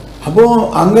 അപ്പോൾ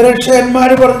അംഗരക്ഷകന്മാർ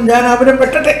പറഞ്ഞു ഞാൻ അവനെ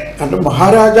വെട്ടട്ടെ. കാരണം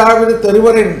മഹാരാജാവിന് തെറി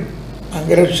പറയുന്നു,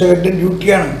 അംഗരക്ഷകന്റെ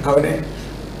ഡ്യൂട്ടിയാണ് അവനെ.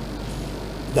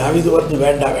 ദാവീദ് പറഞ്ഞു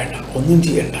വേണ്ട വേണ്ട, ഒന്നും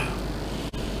ചെയ്യണ്ട.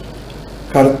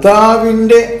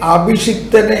 കർത്താവിൻ്റെ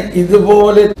അഭിഷിക്തനെ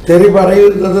ഇതുപോലെ തെറി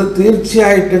പറയുന്നത്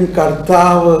തീർച്ചയായിട്ടും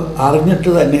കർത്താവ് അറിഞ്ഞിട്ട്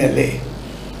തന്നെയല്ലേ?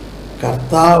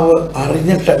 കർത്താവ്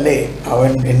അറിഞ്ഞിട്ടല്ലേ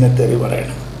അവൻ എന്നെ തെറി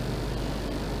പറയണം?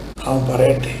 അവൻ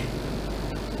പറയട്ടെ.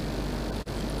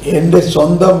 എൻ്റെ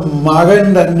സ്വന്തം മകൻ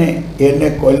തന്നെ എന്നെ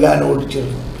കൊല്ലാൻ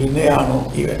ഓടിച്ചിരുന്നു, പിന്നെയാണോ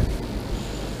ഇവൻ?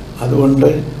 അതുകൊണ്ട്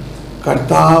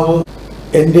കർത്താവ്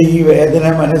എൻ്റെ ഈ വേദന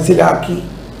മനസ്സിലാക്കി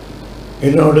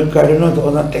എന്നോട് കരുണ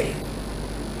തോന്നട്ടെ.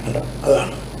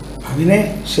 അതാണ്. അങ്ങനെ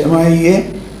ശമായിയെ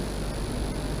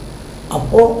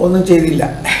അപ്പോൾ ഒന്നും ചെയ്തില്ല.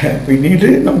 പിന്നീട്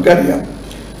നമുക്കറിയാം.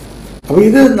 അപ്പോൾ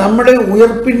ഇത് നമ്മുടെ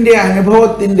ഉയർപ്പിൻ്റെ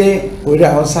അനുഭവത്തിൻ്റെ ഒരു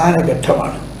അവസാന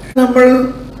ഘട്ടമാണ്. നമ്മൾ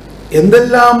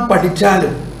എന്തെല്ലാം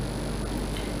പഠിച്ചാലും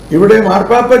ഇവിടെ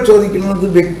മാർപ്പാപ്പ ചോദിക്കുന്നത്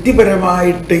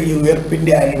വ്യക്തിപരമായിട്ട് ഈ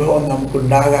ഉയർപ്പിൻ്റെ അനുഭവം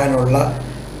നമുക്കുണ്ടാകാനുള്ള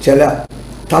ചില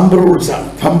thumb റൂൾസാണ്.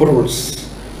 Thumb rules.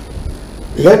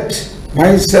 Let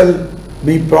myself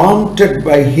be prompted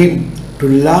by him to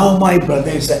love my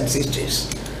brothers and sisters.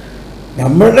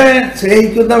 നമ്മളെ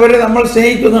സ്നേഹിക്കുന്നവരെ നമ്മൾ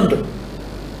സ്നേഹിക്കുന്നുണ്ട്,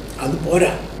 അത്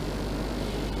പോരാ.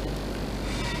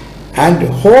 And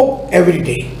hope every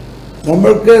day.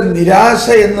 നമ്മൾക്ക് നിരാശ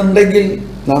എന്നുണ്ടെങ്കിൽ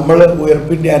നമ്മൾ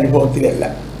ഉയർപ്പിൻ്റെ അനുഭവത്തിലല്ല.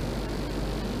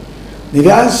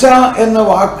 നിരാശ എന്ന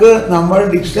വാക്ക് നമ്മൾ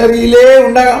ഡിക്ഷണറിയിലേ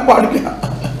ഉണ്ടാകാൻ പാടില്ല.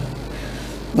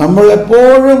 നമ്മൾ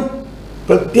എപ്പോഴും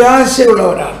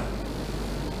പ്രത്യാശയുള്ളവരാണ്.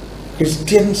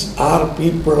 Christians are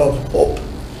people of hope.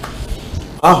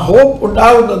 ആ ഹോപ്പ്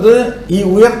ഉണ്ടാകുന്നത് ഈ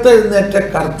ഉയർത്തെഴുന്നേറ്റ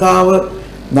കർത്താവ്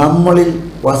നമ്മളിൽ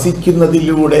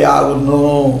വസിക്കുന്നതിലൂടെയാകുന്നു.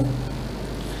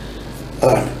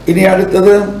 അതാണ്. ഇനി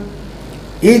അടുത്തത്,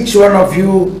 each one of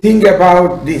you think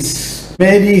about this.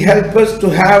 May he help us to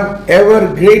have ever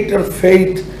greater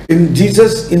faith in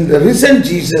Jesus, in the risen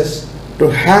Jesus, to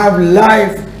have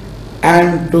life and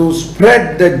to spread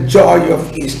the joy of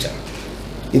Easter.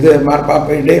 ഇത്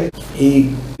മാർപ്പാപ്പയുടെ ഈ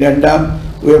രണ്ടാം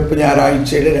ഉയർപ്പ്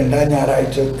ഞായറാഴ്ചയുടെ രണ്ടാം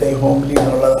ഞായറാഴ്ചത്തെ homely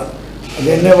എന്നുള്ളതാണ്.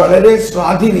 അതെന്നെ വളരെ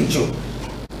സ്വാധീനിച്ചു.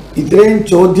 ഇത്രയും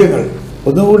ചോദ്യങ്ങൾ,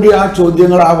 ഒന്നുകൂടി ആ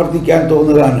ചോദ്യങ്ങൾ ആവർത്തിക്കാൻ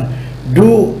തോന്നുകയാണ്.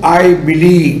 Do I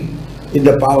believe in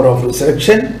the power of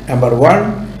resurrection? Number 1.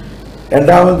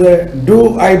 രണ്ടാമത്, do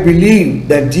I believe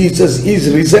that Jesus is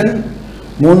risen?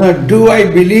 3. Do I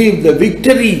believe the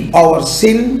victory over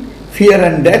sin, fear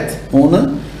and death? 3.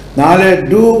 4.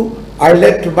 Do I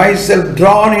let myself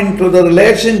drone in to the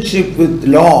relationship with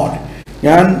Lord?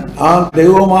 ഞാൻ ആ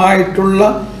ദൈവവുമായിട്ടുള്ള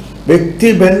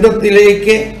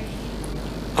വ്യക്തിബന്ധത്തിലേക്ക്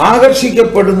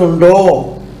ആകർഷിക്കപ്പെടുന്നുണ്ടോ?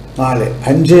 4.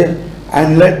 5.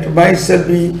 And let myself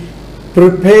be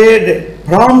prepared,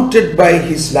 prompted by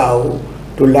his love,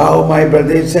 to love my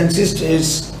brothers and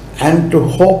sisters and to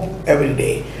hope every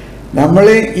day.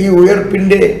 നമ്മളെ ഈ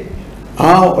ഉയർപ്പിൻ്റെ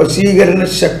ആ വശീകരണ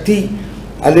ശക്തി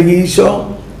അല്ലെങ്കിൽ ഈശോ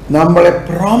നമ്മളെ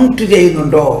prompt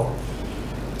ചെയ്യുന്നുണ്ടോ?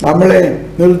 നമ്മളെ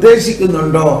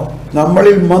നിർദ്ദേശിക്കുന്നുണ്ടോ?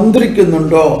 നമ്മളിൽ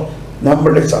മന്ത്രിക്കുന്നുണ്ടോ?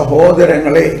 നമ്മുടെ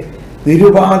സഹോദരങ്ങളെ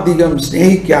നിരുപാധികം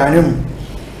സ്നേഹിക്കാനും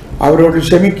അവരോട്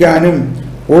ക്ഷമിക്കാനും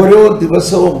ഓരോ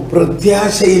ദിവസവും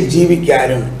പ്രത്യാശയിൽ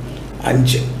ജീവിക്കാനും.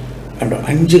 5 കണ്ടോ,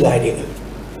 5 കാര്യങ്ങൾ.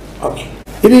 ഓക്കെ,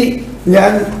 ഇനി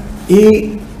ഞാൻ ഈ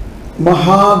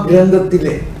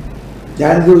മഹാഗ്രന്ഥത്തിലെ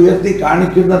ഞാനിത് ഉയർത്തി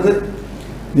കാണിക്കുന്നത്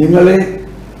നിങ്ങളെ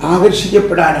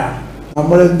ആകർഷിക്കപ്പെടാനാണ്.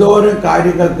 നമ്മൾ എന്തോരം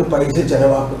കാര്യങ്ങൾക്ക് പൈസ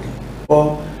ചെലവാക്കുന്നു. അപ്പോൾ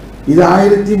ഇത്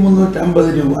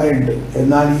 1350 രൂപയുണ്ട്,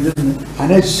 എന്നാൽ ഇത്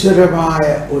അനശ്വരമായ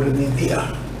ഒരു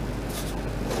നിധിയാണ്.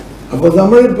 അപ്പോൾ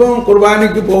നമ്മളിപ്പോൾ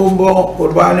കുർബാനയ്ക്ക് പോകുമ്പോൾ,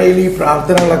 കുർബാനയിൽ ഈ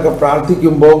പ്രാർത്ഥനകളൊക്കെ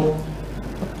പ്രാർത്ഥിക്കുമ്പോൾ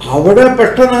അവിടെ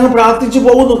പെട്ടെന്ന് അങ്ങ് പ്രാർത്ഥിച്ചു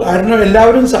പോകുന്നു. കാരണം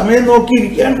എല്ലാവരും സമയം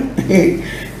നോക്കിയിരിക്കുകയാണ്.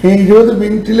 20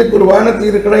 മിനിറ്റിൽ കുർബാന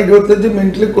തീർക്കണം, 25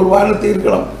 മിനിറ്റിൽ കുർബാന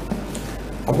തീർക്കണം.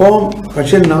 അപ്പോൾ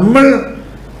പക്ഷെ നമ്മൾ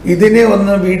ഇതിനെ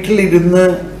ഒന്ന് വീട്ടിലിരുന്ന്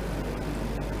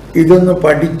ഇതൊന്ന്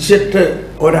പഠിച്ചിട്ട്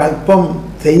ഒരല്പം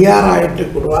തയ്യാറായിട്ട്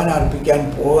കുർബാന അർപ്പിക്കാൻ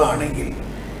പോവുകയാണെങ്കിൽ,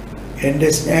 എൻ്റെ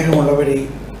സ്നേഹമുള്ളവരെ,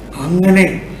 അങ്ങനെ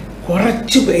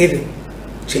കുറച്ച് പേര്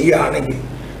ചെയ്യുകയാണെങ്കിൽ,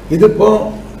 ഇതിപ്പോൾ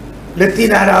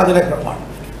ലത്തീൻ ആരാധനക്രമമാണ്.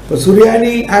 ഇപ്പോൾ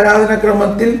സുറിയാനി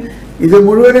ആരാധനക്രമത്തിൽ ഇത്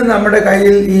മുഴുവനും നമ്മുടെ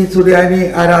കയ്യിൽ ഈ സുറിയാനി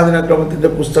ആരാധനാക്രമത്തിൻ്റെ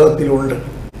പുസ്തകത്തിലുണ്ട്.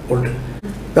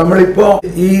 നമ്മളിപ്പോൾ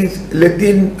ഈ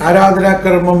ലത്തീൻ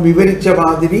ആരാധനാക്രമം വിവരിച്ച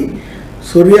മാതിരി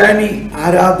സുറിയാനി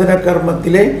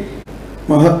ആരാധനാക്രമത്തിലെ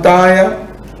മഹത്തായ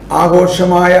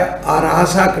ആഘോഷമായ ആ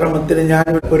രാസാക്രമത്തിന്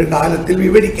ഞാൻ ഒരു കാലത്തിൽ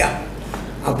വിവരിക്കാം.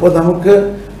 അപ്പോൾ നമുക്ക്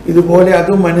ഇതുപോലെ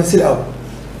അതും മനസ്സിലാവും.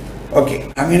 ഓക്കെ,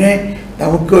 അങ്ങനെ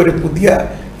നമുക്ക് ഒരു പുതിയ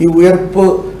ഈ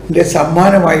ഉയർപ്പിൻ്റെ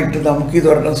സമ്മാനമായിട്ട് നമുക്ക്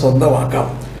ഇതൊരെണ്ണം സ്വന്തമാക്കാം.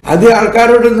 അത്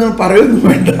ആൾക്കാരോടൊന്നും പറയുന്നു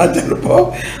വേണ്ട. ചിലപ്പോൾ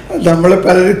നമ്മളെ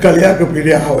പലരും കളിയാക്കും,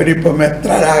 പിന്നെ അവനിപ്പോൾ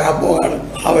മെത്രാനാകാൻ പോവാണ്,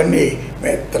 അവനെ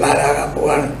മെത്രാനാകാൻ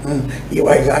പോവാണ്, ഈ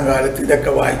വയസ്സാം കാലത്ത്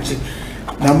ഇതൊക്കെ വായിച്ച്.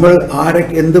 നമ്മൾ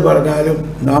ആരൊക്കെ എന്ത് പറഞ്ഞാലും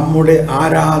നമ്മുടെ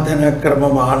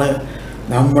ആരാധനാക്രമമാണ്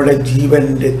നമ്മുടെ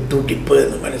ജീവൻ്റെ തുടിപ്പ്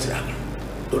എന്ന് മനസ്സിലാക്കണം.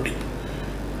 തുടിപ്പ്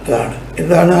അതാണ്.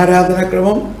 എന്താണ്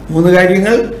ആരാധനാക്രമം? 3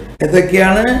 കാര്യങ്ങൾ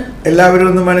എന്തൊക്കെയാണ്? എല്ലാവരും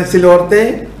ഒന്ന് മനസ്സിലോർത്തെ.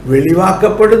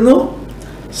 വെളിവാക്കപ്പെടുന്നു,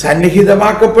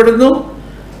 സന്നിഹിതമാക്കപ്പെടുന്നു,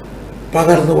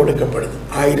 പകർന്നു കൊടുക്കപ്പെടുന്നു.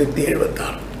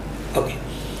 1076. ഓക്കെ,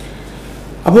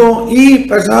 അപ്പോൾ ഈ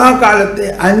പെസഹ കാലത്തെ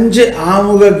 5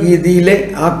 ആമുഖ ഗീതിയിലെ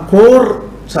ആ കോർ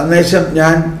സന്ദേശം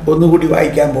ഞാൻ ഒന്നുകൂടി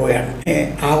വായിക്കാൻ പോവുകയാണ്,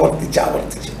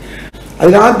 ആവർത്തിച്ച്.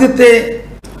 അതിലാദ്യത്തെ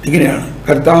ഇങ്ങനെയാണ്: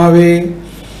 കർത്താവേ,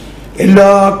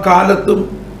 എല്ലാ കാലത്തും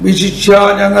വിശിഷ്യ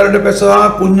ഞങ്ങളുടെ പെസഹ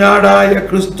കുഞ്ഞാടായ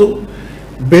ക്രിസ്തു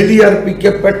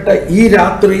ബലിയർപ്പിക്കപ്പെട്ട ഈ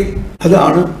രാത്രിയിൽ,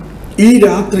 അതാണ് ഈ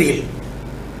രാത്രിയിൽ,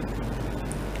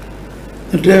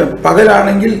 എന്നിട്ട്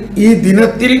പകലാണെങ്കിൽ ഈ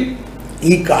ദിനത്തിൽ,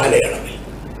 ഈ കാലയളവിൽ.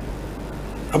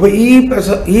 അപ്പൊ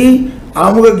ഈ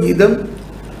ആമുഖ ഗീതം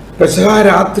പെസഹ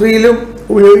രാത്രിയിലും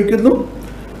ഉപയോഗിക്കുന്നു,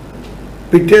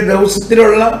 പിറ്റേ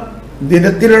ദിവസത്തിലുള്ള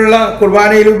ദിനത്തിലുള്ള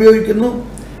കുർബാനയിൽ ഉപയോഗിക്കുന്നു,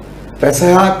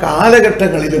 പെസഹ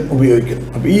കാലഘട്ടങ്ങളിലും ഉപയോഗിക്കുന്നു.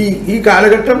 അപ്പൊ ഈ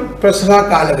കാലഘട്ടം പെസഹ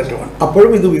കാലഘട്ടമാണ്,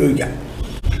 അപ്പോഴും ഇത് ഉപയോഗിക്കാം.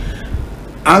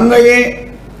 അങ്ങയെ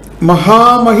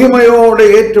മഹാമഹിമയോടെ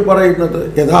ഏറ്റുപറയുന്നത്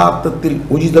യഥാർത്ഥത്തിൽ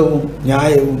ഉചിതവും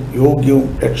ന്യായവും യോഗ്യവും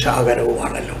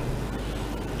രക്ഷാകരവുമാണല്ലോ.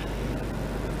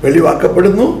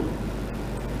 വെളിവാക്കപ്പെടുന്നു,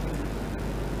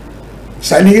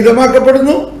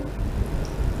 സന്നിഹിതമാക്കപ്പെടുന്നു,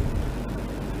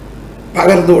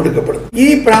 പകർന്നു കൊടുക്കപ്പെടുന്നു. ഈ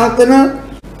പ്രാർത്ഥന,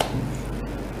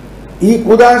 ഈ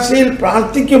കുദാശയിൽ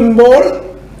പ്രാർത്ഥിക്കുമ്പോൾ,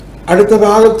 അടുത്ത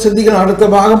ഭാഗം ശ്രദ്ധിക്കണം, അടുത്ത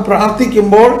ഭാഗം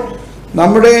പ്രാർത്ഥിക്കുമ്പോൾ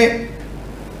നമ്മുടെ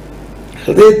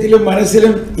ഹൃദയത്തിലും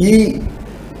മനസ്സിലും ഈ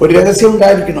ഒരു രഹസ്യം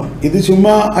ഉണ്ടായിരിക്കണം. ഇത്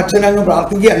ചുമ്മാ അച്ഛനങ്ങ്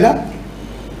പ്രാർത്ഥിക്കുകയല്ല,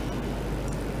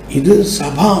 ഇത്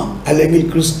സഭ അല്ലെങ്കിൽ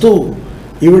ക്രിസ്തു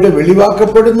ഇവിടെ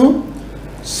വെളിവാക്കപ്പെടുന്നു,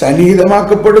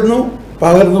 സന്നിഹിതമാക്കപ്പെടുന്നു,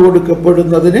 പകർന്നു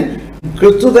കൊടുക്കപ്പെടുന്നതിന്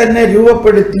ക്രിസ്തു തന്നെ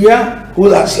രൂപപ്പെടുത്തിയ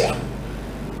കൂദാശയാണ്.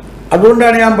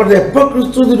 അതുകൊണ്ടാണ് ഞാൻ പറഞ്ഞത്, എപ്പോൾ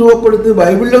ക്രിസ്തു ഇത് രൂപപ്പെടുത്തി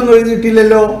ബൈബിളിലൊന്നും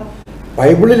എഴുതിയിട്ടില്ലല്ലോ.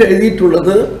 ബൈബിളിൽ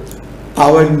എഴുതിയിട്ടുള്ളത്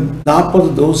അവൻ 40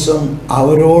 ദിവസം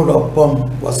അവരോടൊപ്പം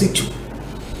വസിച്ചു.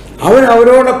 അവൻ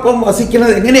അവരോടൊപ്പം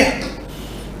വസിക്കുന്നത് എങ്ങനെയാണ്?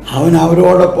 അവൻ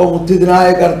അവരോടൊപ്പം, ഉത്തിതനായ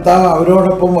കർത്താവ്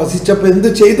അവരോടൊപ്പം വസിച്ചപ്പോൾ എന്ത്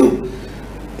ചെയ്തു?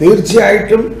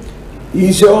 തീർച്ചയായിട്ടും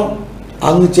ഈശോ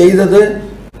അന്ന് ചെയ്തത്,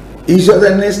 ഈശോ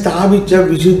തന്നെ സ്ഥാപിച്ച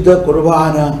വിശുദ്ധ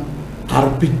കുർബാന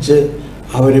അർപ്പിച്ച്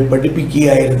അവരെ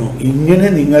പഠിപ്പിക്കുകയായിരുന്നു. ഇങ്ങനെ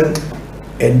നിങ്ങൾ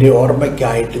എൻ്റെ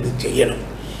ഓർമ്മയ്ക്കായിട്ട് ഇത് ചെയ്യണം.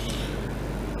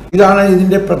 ഇതാണ്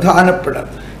ഇതിൻ്റെ പ്രധാനപ്പെട്ട.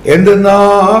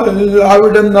 എന്തെന്നാൽ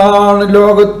അവിടെ നിന്നാണ്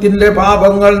ലോകത്തിൻ്റെ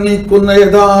പാപങ്ങൾ നീക്കുന്ന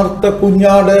യഥാർത്ഥ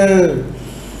കുഞ്ഞാട്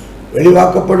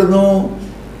വെളിവാക്കപ്പെടുന്നു,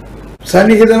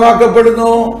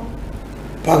 സന്നിഹിതമാക്കപ്പെടുന്നു,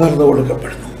 പകർന്നു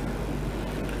കൊടുക്കപ്പെടുന്നു.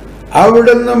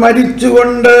 അവിടുന്ന്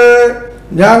മരിച്ചുകൊണ്ട്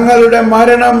ഞങ്ങളുടെ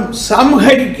മരണം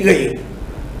സംഹരിക്കുകയും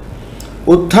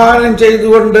ഉത്ഥാനം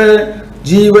ചെയ്തുകൊണ്ട്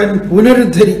ജീവൻ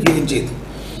പുനരുദ്ധരിക്കുകയും ചെയ്തു.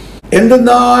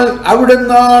 എന്തെന്നാൽ അവിടെ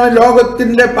നിന്നാണ്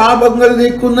ലോകത്തിന്റെ പാപങ്ങൾ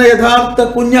നീക്കുന്ന യഥാർത്ഥ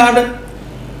കുഞ്ഞാട്.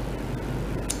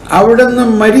 അവിടുന്ന്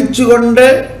മരിച്ചുകൊണ്ട്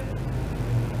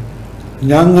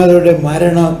ഞങ്ങളുടെ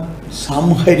മരണം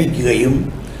സംഹരിക്കുകയും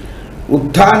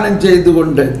ഉത്ഥാനം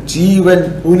ചെയ്തുകൊണ്ട് ജീവൻ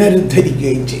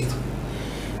പുനരുദ്ധരിക്കുകയും ചെയ്തു.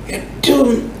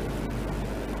 ഏറ്റവും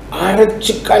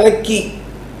അരച്ച് കലക്കി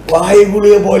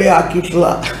വായുഗുളിക പോലെ ആക്കിയിട്ടുള്ള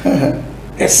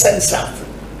എസൻസ് ആണ്.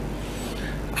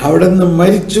 അവിടുന്ന്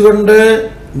മരിച്ചുകൊണ്ട്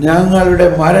ഞങ്ങളുടെ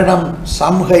മരണം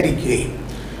സംഹരിക്കുകയും,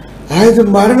 അതായത്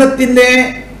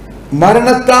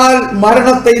മരണത്താൽ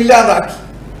മരണത്തെ ഇല്ലാതാക്കി,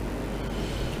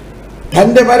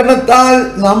 തൻ്റെ മരണത്താൽ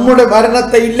നമ്മുടെ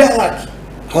മരണത്തെ ഇല്ലാതാക്കി.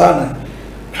 അതാണ്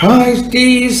Christ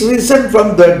is risen from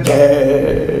the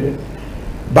dead.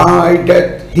 By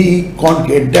death he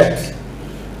conquered death.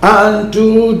 And to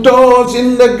those in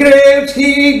the graves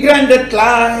he granted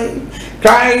life.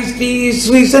 Christ is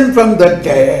risen from the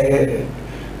dead.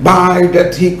 By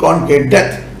death he conquered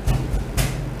death.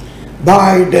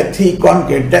 By death he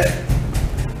conquered death.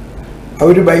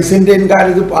 അവർ ബൈസന്റൈൻകാർ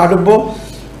ഇത് പാടുമ്പോൾ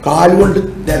കാലുകൊണ്ട്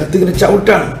നിലത്തിങ്ങനെ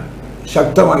ചവിട്ടാണ്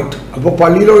ശക്തമായിട്ട്. അപ്പോൾ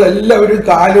പള്ളിയിലുള്ള എല്ലാവരും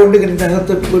കാലുകൊണ്ട് ഇങ്ങനെ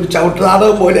നിലത്ത് ഒരു ചവിട്ട്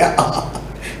നാടകം പോലെ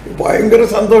ഭയങ്കര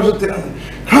സന്തോഷത്തിലാണ്.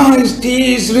 Christ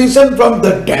is risen from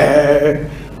the dead.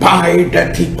 By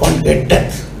death he conquered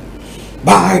death.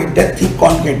 By death he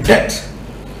conquered death.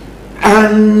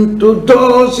 And to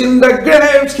those in the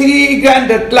graves he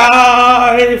granted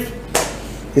life.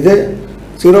 ഇത്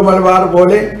സീറോ മലബാർ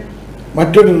പോലെ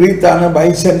മറ്റൊരു റീത്താണ്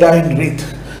ബൈസന്റൈൻ റീത്ത്.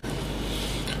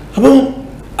 അപ്പം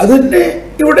അതിൻ്റെ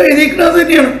ഇവിടെ എഴുതിക്കുന്നത്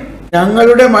തന്നെയാണ്,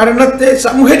 ഞങ്ങളുടെ മരണത്തെ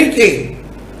സംഹരിക്കുകയും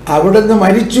അവിടുന്ന്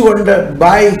മരിച്ചുകൊണ്ട്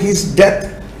by his death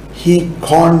he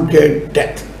concord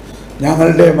death,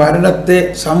 ഞങ്ങളുടെ മരണത്തെ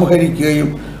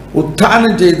സംഹരിക്കുകയും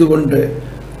ഉത്ഥാനം ചെയ്തുകൊണ്ട്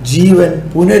ജീവൻ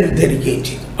പുനരുദ്ധരിക്കുകയും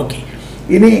ചെയ്തു. ഓക്കെ,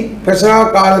 ഇനി പെസഹ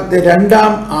കാലത്തെ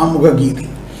രണ്ടാം ആമുഖ ഗീതി.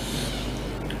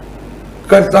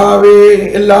 കർത്താവേ,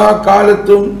 എല്ലാ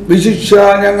കാലത്തും വിശിഷ്യ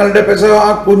ഞങ്ങളുടെ പെസഹ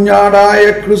കുഞ്ഞാടായ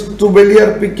ക്രിസ്തു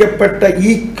ബലിയർപ്പിക്കപ്പെട്ട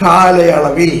ഈ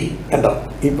കാലയളവിൽ, കണ്ടോ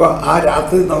ഇപ്പൊ ആ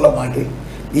രാത്രി എന്നുള്ള മാറ്റി,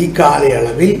 ഈ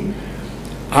കാലയളവിൽ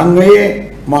അങ്ങയെ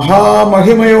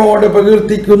മഹാമഹിമയോടെ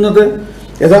പ്രകീർത്തിക്കുന്നത്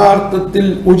യഥാർത്ഥത്തിൽ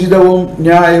ഉചിതവും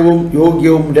ന്യായവും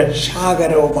യോഗ്യവും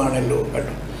രക്ഷാകരവുമാണല്ലോ.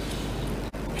 കണ്ടോ,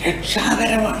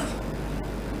 രക്ഷാകരമാണ്.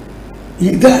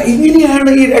 ഇങ്ങനെയാണ്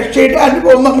ഈ രക്ഷയുടെ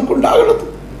അനുഭവം നമുക്കുണ്ടാകുന്നത്.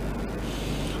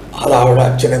 അതവിടെ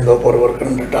അച്ഛനെന്തോ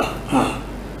പൊറുവർക്കണം കേട്ടാ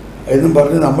എന്നും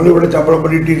പറഞ്ഞ് നമ്മളിവിടെ ചമ്പളം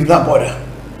പണിയിട്ടിരുന്നാൽ പോരാ.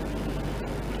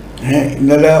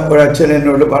 ഇന്നലെ ഒരച്ഛൻ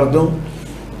എന്നോട് പറഞ്ഞു,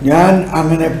 ഞാൻ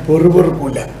അങ്ങനെ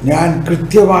പൊറുപൊറുക്കില്ല, ഞാൻ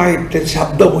കൃത്യമായിട്ട്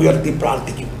ശബ്ദമുയർത്തി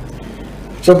പ്രാർത്ഥിക്കും.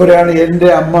 അച്ഛൻ പറയാണ്, എൻ്റെ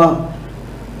അമ്മ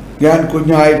ഞാൻ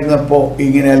കുഞ്ഞായിരുന്നപ്പോൾ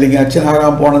ഇങ്ങനെ, അല്ലെങ്കിൽ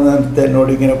അച്ഛനാകാൻ പോണ നേരത്തെ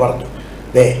എന്നോട് ഇങ്ങനെ പറഞ്ഞു,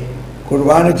 ദേ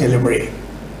കുർബാന ചെല്ലുമ്പോഴേ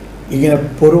ഇങ്ങനെ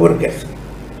പൊറുപൊറുക്കരുത്,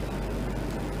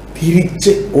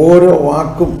 തിരിച്ച് ഓരോ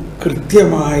വാക്കും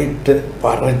കൃത്യമായിട്ട്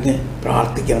പറഞ്ഞ്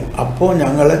പ്രാർത്ഥിക്കണം. അപ്പോൾ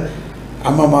ഞങ്ങൾ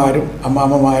അമ്മമാരും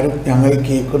അമ്മാമ്മമാരും ഞങ്ങൾ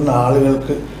കേൾക്കുന്ന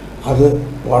ആളുകൾക്ക് അത്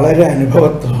വളരെ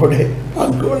അനുഭവത്തോടെ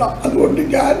പങ്കുകൊള്ളാം. അതുകൊണ്ട്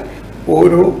ഞാൻ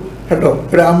കേട്ടോ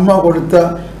ഒരമ്മ കൊടുത്ത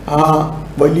ആ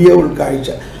വലിയ ഉൾക്കാഴ്ച.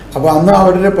 അപ്പോൾ അന്ന്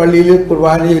അവരുടെ പള്ളിയിൽ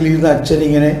കുർബാന ചെല്ലുന്ന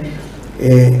അച്ഛനിങ്ങനെ,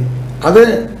 അത്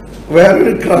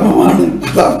വേറൊരു ക്രമമാണ്,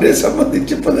 അത് അവരെ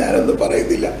സംബന്ധിച്ചിപ്പോൾ ഞാനൊന്നും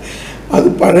പറയുന്നില്ല. അത്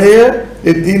പഴയ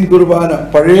ലത്തീൻ കുർബാന,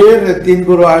 പഴയ ലത്തീൻ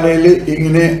കുർബാനയിൽ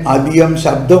ഇങ്ങനെ അധികം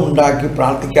ശബ്ദം ഉണ്ടാക്കി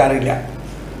പ്രാർത്ഥിക്കാറില്ല.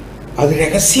 അത്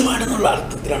രഹസ്യമാണെന്നുള്ള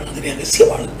അർത്ഥത്തിലാണ്. അത്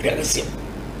രഹസ്യമാണ്, രഹസ്യം.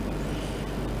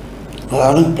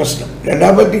 അതാണ് പ്രശ്നം.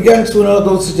 രണ്ടാം വത്തിക്കാൻ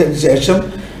സുനോദോസിന് ശേഷം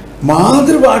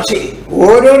മാതൃഭാഷയിൽ,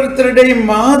 ഓരോരുത്തരുടെയും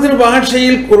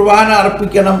മാതൃഭാഷയിൽ കുർബാന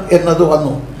അർപ്പിക്കണം എന്നത്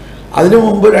വന്നു. അതിനു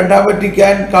മുമ്പ് രണ്ടാം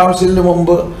വത്തിക്കാൻ കൗൺസിലിന്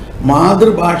മുമ്പ്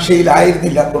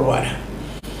മാതൃഭാഷയിലായിരുന്നില്ല കുർബാന.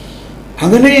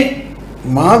 അങ്ങനെ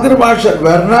മാതൃഭാഷ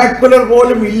വെർണാക്കുലർ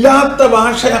പോലും ഇല്ലാത്ത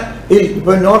ഭാഷയിൽ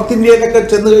ഇപ്പൊ നോർത്ത് ഇന്ത്യയിലൊക്കെ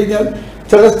ചെന്ന് കഴിഞ്ഞാൽ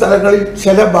ചില സ്ഥലങ്ങളിൽ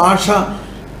ചില ഭാഷ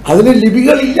അതിന്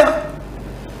ലിപികളില്ല,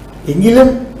 എങ്കിലും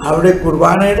അവിടെ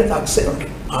കുർബാനയുടെ തക്സയുണ്ട്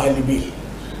ആ ലിപിയിൽ.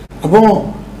 അപ്പോൾ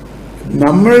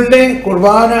നമ്മളുടെ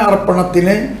കുർബാന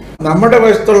അർപ്പണത്തിന് നമ്മുടെ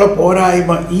വശത്തുള്ള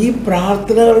പോരായ്മ ഈ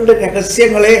പ്രാർത്ഥനകളുടെ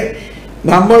രഹസ്യങ്ങളെ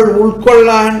നമ്മൾ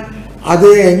ഉൾക്കൊള്ളാൻ അത്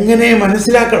എങ്ങനെ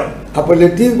മനസ്സിലാക്കണം. അപ്പോൾ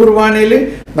ലത്തീൻ കുർബാനയിൽ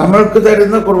നമ്മൾക്ക്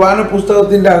തരുന്ന കുർബാന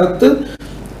പുസ്തകത്തിൻ്റെ അകത്ത്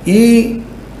ഈ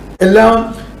എല്ലാം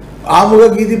ആമുഖ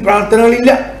ഗീതി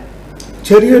പ്രാർത്ഥനകളില്ല,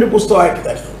 ചെറിയൊരു പുസ്തകമായിട്ട്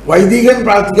തരുന്നു. വൈദികൻ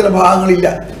പ്രാർത്ഥിക്കുന്ന ഭാഗങ്ങളില്ല.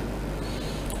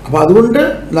 അപ്പം അതുകൊണ്ട്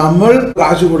നമ്മൾ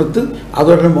കാശ് കൊടുത്ത്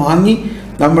അതോടെ വാങ്ങി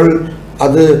നമ്മൾ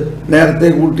അത് നേരത്തെ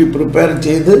കൂട്ടി പ്രിപ്പയർ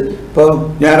ചെയ്ത്, ഇപ്പോൾ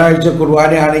ഞായറാഴ്ച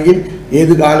കുർബാനയാണെങ്കിൽ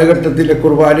ഏത് കാലഘട്ടത്തിലെ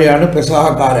കുർബാനയാണ്?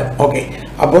 പെസഹക്കാലം. ഓക്കെ,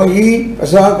 അപ്പോൾ ഈ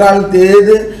പെസഹക്കാലത്ത്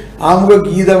ഏത് ആമുഖ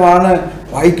ഗീതമാണ്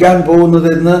വായിക്കാൻ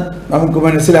പോകുന്നതെന്ന് നമുക്ക്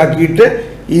മനസ്സിലാക്കിയിട്ട്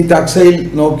ഈ തക്സയിൽ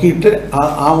നോക്കിയിട്ട് ആ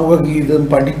ആമുഖ ഗീതം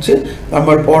പഠിച്ച്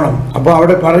നമ്മൾ പോകണം. അപ്പോൾ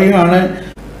അവിടെ പറയുകയാണ്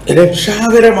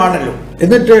രക്ഷാകരമാണല്ലോ.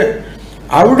 എന്നിട്ട്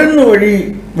അവിടുന്ന് വഴി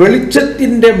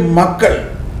വെളിച്ചത്തിൻ്റെ മക്കൾ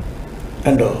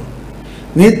കണ്ടോ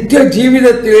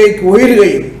നിത്യജീവിതത്തിലേക്ക്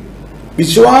ഉയരുകയും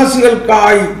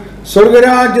വിശ്വാസികൾക്കായി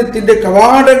സ്വർഗരാജ്യത്തിൻ്റെ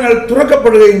കവാടങ്ങൾ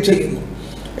തുറക്കപ്പെടുകയും ചെയ്യുന്നു.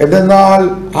 എന്നാൽ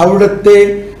അവിടുത്തെ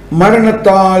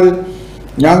മരണത്താൽ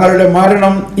ഞങ്ങളുടെ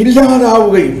മരണം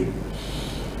ഇല്ലാതാവുകയും.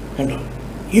 കണ്ടോ,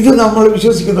 ഇത് നമ്മൾ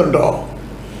വിശ്വസിക്കുന്നുണ്ടോ?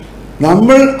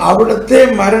 നമ്മൾ അവിടുത്തെ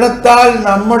മരണത്താൽ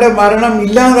നമ്മുടെ മരണം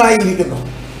ഇല്ലാതായിരിക്കുന്നു.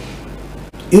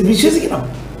 ഇത് വിശ്വസിക്കണം.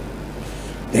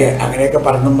 അങ്ങനെയൊക്കെ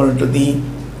പറഞ്ഞു പറഞ്ഞിട്ട് നീ,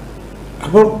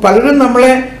 അപ്പോൾ പലരും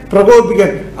നമ്മളെ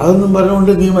പ്രകോപിപ്പിക്കാൻ അതൊന്നും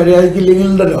പറഞ്ഞുകൊണ്ട് നീ മര്യാദയ്ക്കില്ലെങ്കിൽ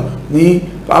ഉണ്ടല്ലോ നീ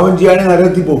പാപം ചെയ്യാനും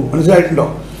നരകത്തിൽ പോകും. മനസ്സിലായിട്ടുണ്ടോ?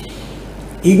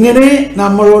 ഇങ്ങനെ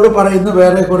നമ്മളോട് പറയുന്ന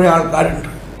വേറെ കുറെ ആൾക്കാരുണ്ട്.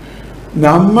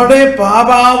 നമ്മുടെ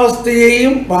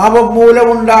പാപാവസ്ഥയെയും പാപം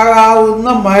മൂലമുണ്ടാകാവുന്ന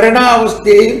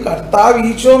മരണാവസ്ഥയെയും കർത്താവ്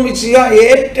ഈശോ മിശിഹ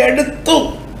ഏറ്റെടുത്തു.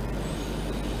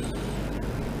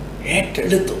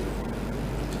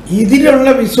 ഇതിലുള്ള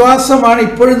വിശ്വാസമാണ്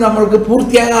ഇപ്പോഴും നമ്മൾക്ക്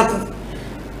പൂർത്തിയാകാത്തത്.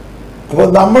 അപ്പോൾ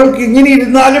നമ്മൾക്ക് ഇങ്ങനെ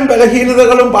ഇരുന്നാലും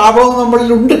ബലഹീനതകളും പാപവും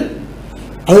നമ്മളിലുണ്ട്.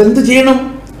 അതെന്ത് ചെയ്യണം?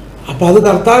 അപ്പം അത്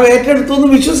കർത്താവ് ഏറ്റെടുത്തു എന്ന്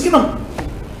വിശ്വസിക്കണം.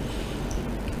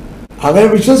 അങ്ങനെ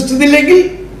വിശ്വസിച്ചതില്ലെങ്കിൽ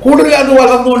കൂടുതൽ അത്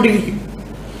വളർന്നുകൊണ്ടിരിക്കും.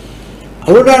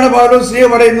 അതുകൊണ്ടാണ് പൗലോസ്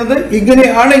പറയുന്നത്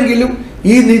ഇങ്ങനെയാണെങ്കിലും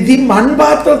ഈ നിധി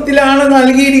മൺപാത്രത്തിലാണ്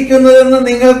നൽകിയിരിക്കുന്നതെന്ന്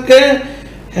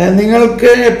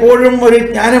നിങ്ങൾക്ക് എപ്പോഴും ഒരു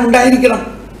ജ്ഞാനം ഉണ്ടായിരിക്കണം.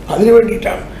 അതിനു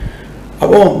വേണ്ടിയിട്ടാണ്.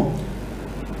 അപ്പോൾ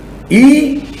ഈ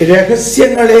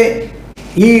രഹസ്യങ്ങളെ,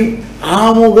 ഈ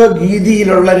ആമുഖ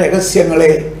ഗീതിയിലുള്ള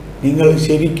രഹസ്യങ്ങളെ നിങ്ങൾ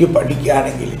ശരിക്കും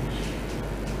പഠിക്കുകയാണെങ്കിൽ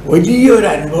വലിയൊരു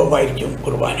അനുഭവമായിരിക്കും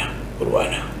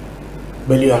കുർബാന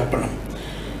ബലിയർപ്പണം.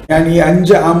 ഞാൻ ഈ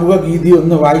 5 ആമുഖ ഗീതി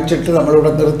ഒന്ന് വായിച്ചിട്ട്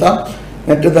നമ്മളിവിടെ നിർത്താം.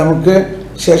 എന്നിട്ട് നമുക്ക്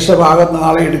ശേഷഭാഗം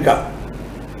നാളെ എടുക്കാം.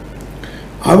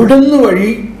 അവിടുന്ന് വഴി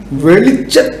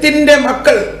വെളിച്ചത്തിൻ്റെ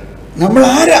മക്കൾ. നമ്മൾ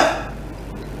ആരാ?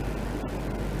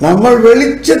 നമ്മൾ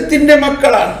വെളിച്ചത്തിൻ്റെ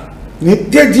മക്കളാണ്.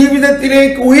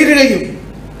 നിത്യജീവിതത്തിലേക്ക് ഉയരുകയും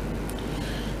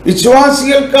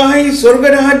വിശ്വാസികൾക്കായി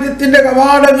സ്വർഗരാജ്യത്തിൻ്റെ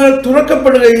കവാടങ്ങൾ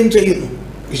തുറക്കപ്പെടുകയും ചെയ്യുന്നു.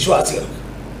 വിശ്വാസികൾക്ക്.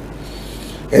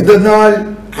 എന്തെന്നാൽ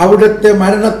അവിടുത്തെ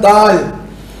മരണത്താൽ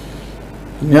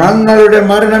ഞങ്ങളുടെ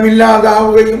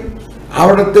മരണമില്ലാതാവുകയും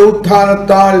അവിടുത്തെ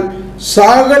ഉത്ഥാനത്താൽ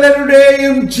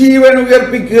സകലരുടെയും ജീവൻ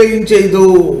ഉയർപ്പിക്കുകയും ചെയ്തു.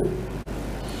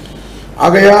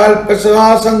 ആകയാൽ പെസഹാ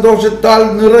സന്തോഷത്താൽ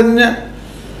നിറഞ്ഞ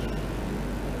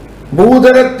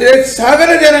ഭൂതലത്തിലെ സകല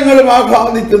ജനങ്ങളും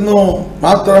ആഹ്ലാദിക്കുന്നു.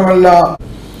 മാത്രമല്ല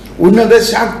ഉന്നത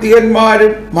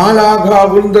ശാക്തികന്മാരും മാലാഖാ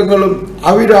വൃന്ദങ്ങളും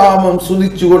അവിരാമം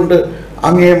സ്തുതിച്ചുകൊണ്ട്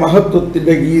അങ്ങേ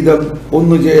മഹത്വത്തിന്റെ ഗീതം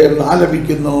ഒന്നു ചേർന്ന്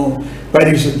ആലപിക്കുന്നു.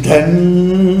 പരിശുദ്ധൻ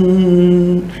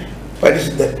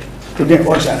പരിശുദ്ധൻ. പിന്നെ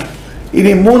ഓശാന.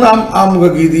 ഇനി 3-ാം ആമുഖ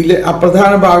ഗീതിയിലെ ആ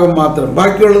പ്രധാന ഭാഗം മാത്രം,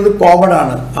 ബാക്കിയുള്ളത് കോമൺ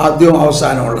ആണ്, ആദ്യവും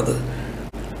അവസാനമുള്ളത്.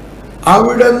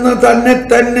 അവിടുന്ന്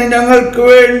തന്നെ ഞങ്ങൾക്ക്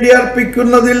വേണ്ടി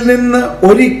അർപ്പിക്കുന്നതിൽ നിന്ന്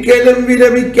ഒരിക്കലും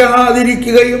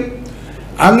വിരമിക്കാതിരിക്കുകയും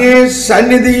അങ്ങേ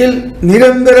സന്നിധിയിൽ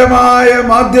നിരന്തരമായ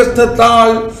മാധ്യസ്ഥത്താൽ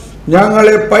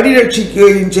ഞങ്ങളെ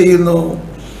പരിരക്ഷിക്കുകയും ചെയ്യുന്നു.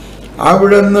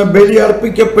 അവിടുന്ന് ബലി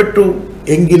അർപ്പിക്കപ്പെട്ടു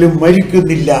എങ്കിലും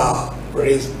മരിക്കുന്നില്ല.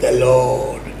 Praise the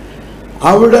Lord.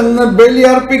 അവിടുന്ന് ബലി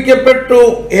അർപ്പിക്കപ്പെട്ടു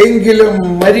എങ്കിലും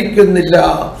മരിക്കുന്നില്ല.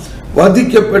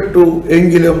 വധിക്കപ്പെട്ടു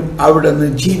എങ്കിലും അവിടുന്ന്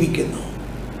ജീവിക്കുന്നു.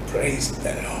 Praise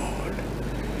the Lord.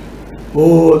 ഓ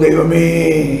ദൈവമേ,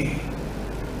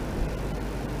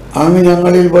 അങ്ങ്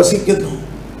ഞങ്ങളിൽ വസിക്കുന്നു.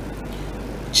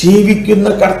 ജീവിക്കുന്ന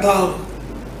കർത്താവ്,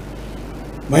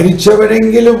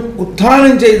 മരിച്ചവരെങ്കിലും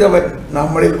ഉത്ഥാനം ചെയ്തവൻ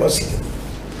നമ്മളിൽ വസിക്കുന്നു.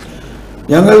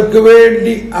 ഞങ്ങൾക്ക്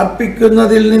വേണ്ടി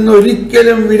അർപ്പിക്കുന്നതിൽ നിന്ന്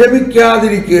ഒരിക്കലും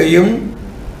വിരമിക്കാതിരിക്കുകയും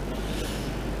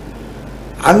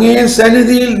അങ്ങേ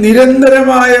സന്നിധിയിൽ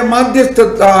നിരന്തരമായ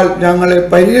മാധ്യസ്ഥത്താൽ ഞങ്ങളെ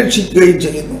പരിരക്ഷിക്കുകയും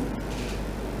ചെയ്യുന്നു.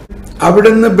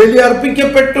 അവിടുന്ന് ബലി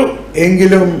അർപ്പിക്കപ്പെട്ടു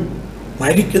എങ്കിലും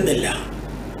മരിക്കുന്നില്ല.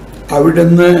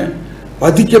 അവിടുന്ന്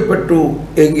വധിക്കപ്പെട്ടു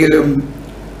എങ്കിലും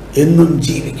എന്നും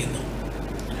ജീവിക്കുന്നു.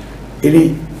 ഇനി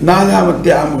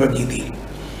 4-ാമത്തെ ആമുഖഗീതി.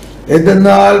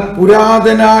 എന്തെന്നാൽ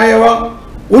പുരാതനായവ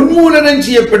ഉന്മൂലനം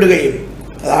ചെയ്യപ്പെടുകയും,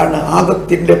 അതാണ്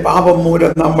ആദത്തിന്റെ പാപം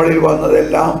മൂലം നമ്മളിൽ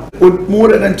വന്നതെല്ലാം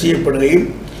ഉന്മൂലനം ചെയ്യപ്പെടുകയും,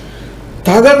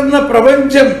 തകർന്ന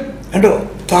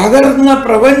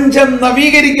പ്രപഞ്ചം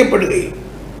നവീകരിക്കപ്പെടുകയും,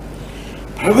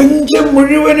 പ്രപഞ്ചം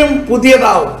മുഴുവനും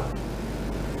പുതിയതാവും.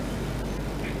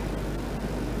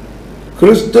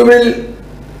 ക്രിസ്തുവിൽ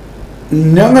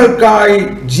ഞങ്ങൾക്കായി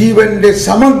ജീവന്റെ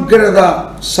സമഗ്രത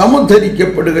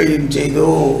സമുദ്ധരിക്കപ്പെടുകയും ചെയ്തു.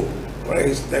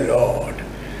 Praise the Lord.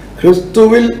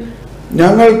 ക്രിസ്തുവിൽ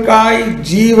ഞങ്ങൾക്കായി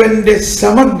ജീവന്റെ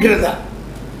സമഗ്രത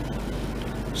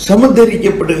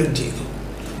സമുദ്ധരിക്കപ്പെടുകയും ചെയ്തു.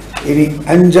 ഇനി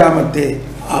 5-ാമത്തെ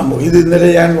ആമുഖം. ഇത് ഇന്നലെ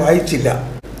ഞാൻ വായിച്ചില്ല.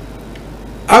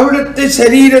 അവിടുത്തെ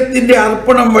ശരീരത്തിന്റെ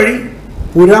അർപ്പണം വഴി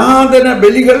പുരാതന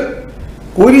ബലികൾ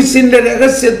കുരിശിന്റെ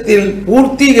രഹസ്യത്തിൽ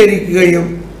പൂർത്തീകരിക്കുകയും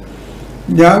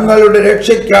ഞങ്ങളുടെ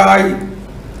രക്ഷയ്ക്കായി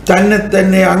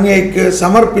തന്നെ അങ്ങേക്ക്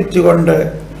സമർപ്പിച്ചുകൊണ്ട്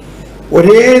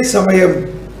ഒരേ സമയം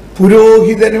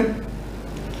പുരോഹിതനും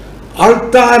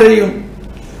ആൾത്താരയും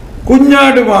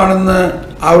കുഞ്ഞാടുമാണെന്ന്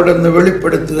അവിടുന്ന്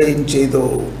വെളിപ്പെടുത്തുകയും ചെയ്തു.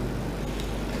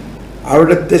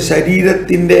 അവിടുത്തെ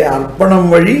ശരീരത്തിന്റെ അർപ്പണം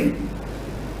വഴി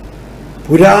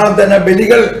പുരാതന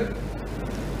ബലികൾ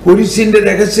കുരിശിന്റെ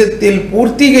രഹസ്യത്തിൽ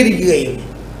പൂർത്തീകരിക്കുകയും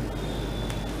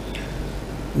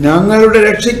ഞങ്ങളുടെ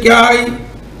രക്ഷയ്ക്കായി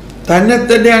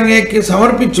തന്നെ അങ്ങേക്ക്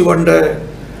സമർപ്പിച്ചുകൊണ്ട്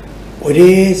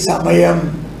ഒരേ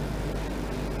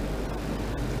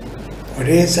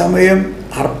സമയം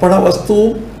അർപ്പണ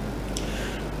വസ്തുവും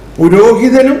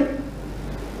പുരോഹിതനും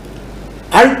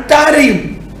അൾത്താരയും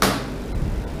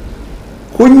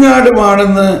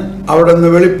കുഞ്ഞാടുമാണെന്ന് അവിടുന്ന്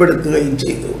വെളിപ്പെടുത്തുകയും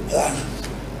ചെയ്തു. അതാണ്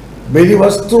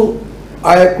ബലിവസ്തു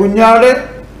ആയ കുഞ്ഞാട്,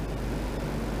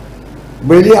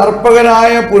 ബലി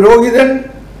അർപ്പകനായ പുരോഹിതൻ,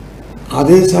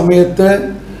 അതേ സമയത്ത്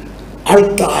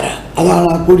അൾത്താര. അതാണ്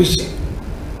ആ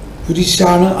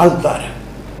കുരിശാണ് അൾത്താര.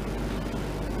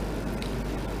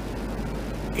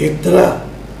 എത്ര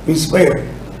വിസ്മയം!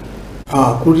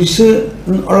 കുരിശ്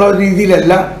ഉള്ള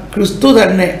രീതിയിലല്ല, ക്രിസ്തു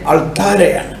തന്നെ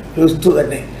അൾത്താരയാണ്. ക്രിസ്തു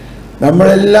തന്നെ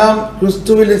നമ്മളെല്ലാം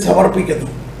ക്രിസ്തുവിൽ സമർപ്പിക്കുന്നു.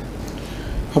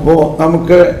 അപ്പോൾ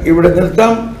നമുക്ക് ഇവിടെ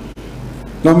നിർത്താം.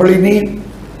 നമ്മളിനി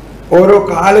ഓരോ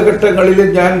കാലഘട്ടങ്ങളിലും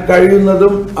ഞാൻ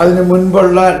കഴിയുന്നതും അതിന്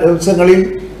മുൻപുള്ള ദിവസങ്ങളിൽ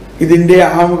ഇതിൻ്റെ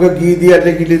ആമുഖ ഗീതി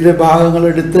അല്ലെങ്കിൽ ഇതിൻ്റെ ഭാഗങ്ങൾ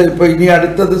എടുത്ത്, ഇപ്പോൾ ഇനി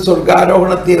അടുത്തത്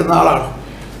സ്വർഗാരോഹണ തിരുനാളാണ്.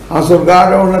 ആ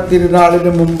സ്വർഗാരോഹണ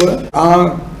തിരുനാളിന് മുമ്പ് ആ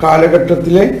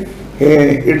കാലഘട്ടത്തിലെ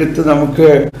എടുത്ത് നമുക്ക്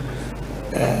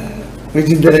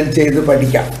വിചിന്തനം ചെയ്ത്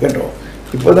പഠിക്കാം കേട്ടോ.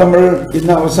 ഇപ്പോൾ നമ്മൾ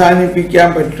ഇന്ന് അവസാനിപ്പിക്കാൻ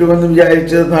പറ്റുമെന്ന്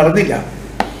വിചാരിച്ചത് നടന്നില്ല.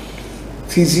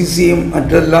 CCCയും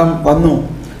മറ്റെല്ലാം വന്നു.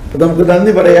 അപ്പോൾ നമുക്ക്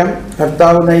നന്ദി പറയാം.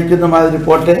 കർത്താവ് നയിക്കുന്ന മാതിരി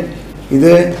പോട്ടെ.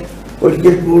 ഇത്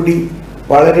ഒരിക്കൽ കൂടി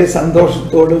വളരെ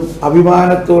സന്തോഷത്തോടും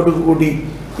അഭിമാനത്തോടും കൂടി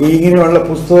ഇങ്ങനെയുള്ള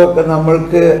പുസ്തകമൊക്കെ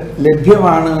നമ്മൾക്ക്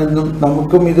ലഭ്യമാണ് എന്നും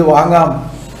നമുക്കും ഇത് വാങ്ങാം,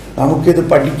 നമുക്കിത്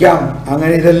പഠിക്കാം.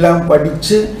 അങ്ങനെ ഇതെല്ലാം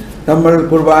പഠിച്ച് നമ്മൾ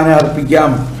കുർബാന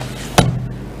അർപ്പിക്കാം.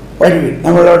 വരുവിൻ.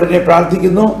 നമ്മൾ ഉടനെ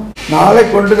പ്രാർത്ഥിക്കുന്നു. നാളെ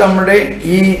കൊണ്ട് നമ്മുടെ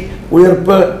ഈ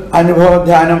ഉയർപ്പ് അനുഭവ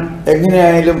ധ്യാനം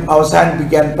എങ്ങനെയായാലും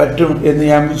അവസാനിപ്പിക്കാൻ പറ്റും എന്ന്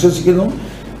ഞാൻ വിശ്വസിക്കുന്നു.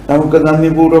 നമുക്ക്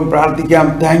നന്ദിപൂർവ്വം പ്രാർത്ഥിക്കാം.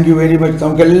 Thank you very much.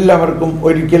 നമുക്ക് എല്ലാവർക്കും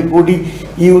ഒരിക്കൽ കൂടി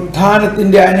ഈ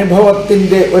ഉത്ഥാനത്തിൻ്റെ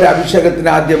അനുഭവത്തിൻ്റെ ഒരു അഭിഷേകത്തിന്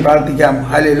ആദ്യം പ്രാർത്ഥിക്കാം.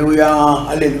 Hallelujah,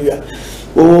 hallelujah.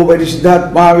 ഓ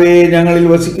പരിശുദ്ധാത്മാവേ, ഞങ്ങളിൽ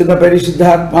വസിക്കുന്ന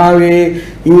പരിശുദ്ധാത്മാവേ,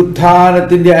 ഈ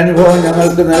ഉത്ഥാനത്തിൻ്റെ അനുഭവം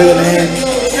ഞങ്ങൾക്ക് നൽകണേ.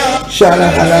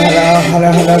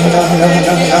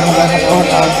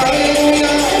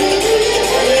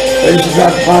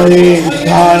 പരിശുദ്ധാത്മാവേ,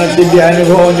 ഉത്ഥാനത്തിന്റെ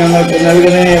അനുഭവം ഞങ്ങൾക്ക്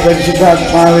നൽകണേ.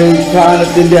 പരിശുദ്ധാത്മാവേ,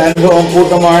 ഉത്ഥാനത്തിന്റെ അനുഭവം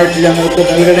പൂർണ്ണമായിട്ട് ഞങ്ങൾക്ക്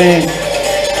നൽകണേ.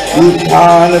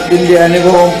 ഉത്ഥാനത്തിന്റെ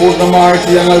അനുഭവം പൂർണ്ണമായിട്ട്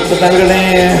ഞങ്ങൾക്ക് നൽകണേ.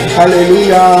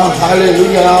 Hallelujah,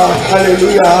 hallelujah,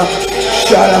 hallelujah.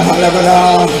 ശരഹലബല,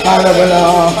 ഹലബല,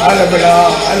 ഹലബല,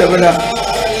 ഹലബല.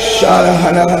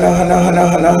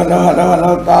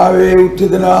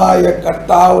 ഉത്ഥിതനായ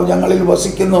കർത്താവ് ഞങ്ങളിൽ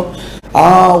വസിക്കുന്നു. ആ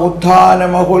ഉത്ഥാന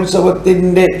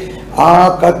മഹോത്സവത്തിന്റെ ആ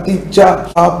കത്തിച്ച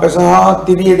ആ പെസഹ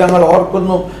തിരിയെ ഞങ്ങൾ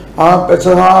ഓർക്കുന്നു. ആ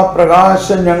പെസഹ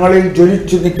പ്രകാശം ഞങ്ങളിൽ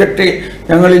ജ്വലിച്ചു നിൽക്കട്ടെ,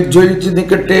 ഞങ്ങളിൽ ജ്വലിച്ചു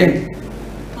നിൽക്കട്ടെ.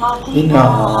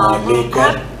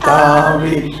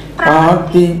 കർത്താവേ,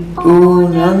 പ്രാർത്ഥിക്കൂ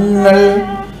ഞങ്ങൾ.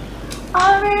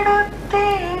 അവിടുത്തെ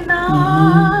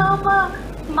നാമ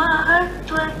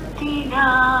മഹത്വത്തിനായി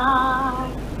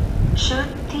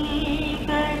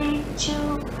ശുദ്ധീകരിച്ചു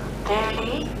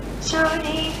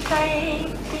തെളിച്ചൊരി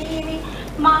കൈത്തിരി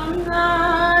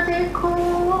മങ്ങാതെ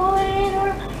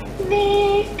കൂരിരുൾ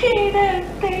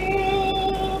നീക്കിടട്ടെ,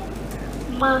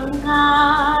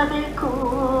 മങ്ങാതെ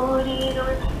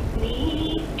കൂരിരുൾ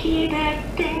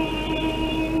നീക്കിടട്ടെ.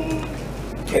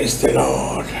 Praise the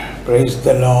Lord. Praise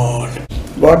the Lord.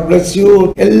 God bless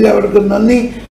you. എല്ലാവർക്കും നന്ദി.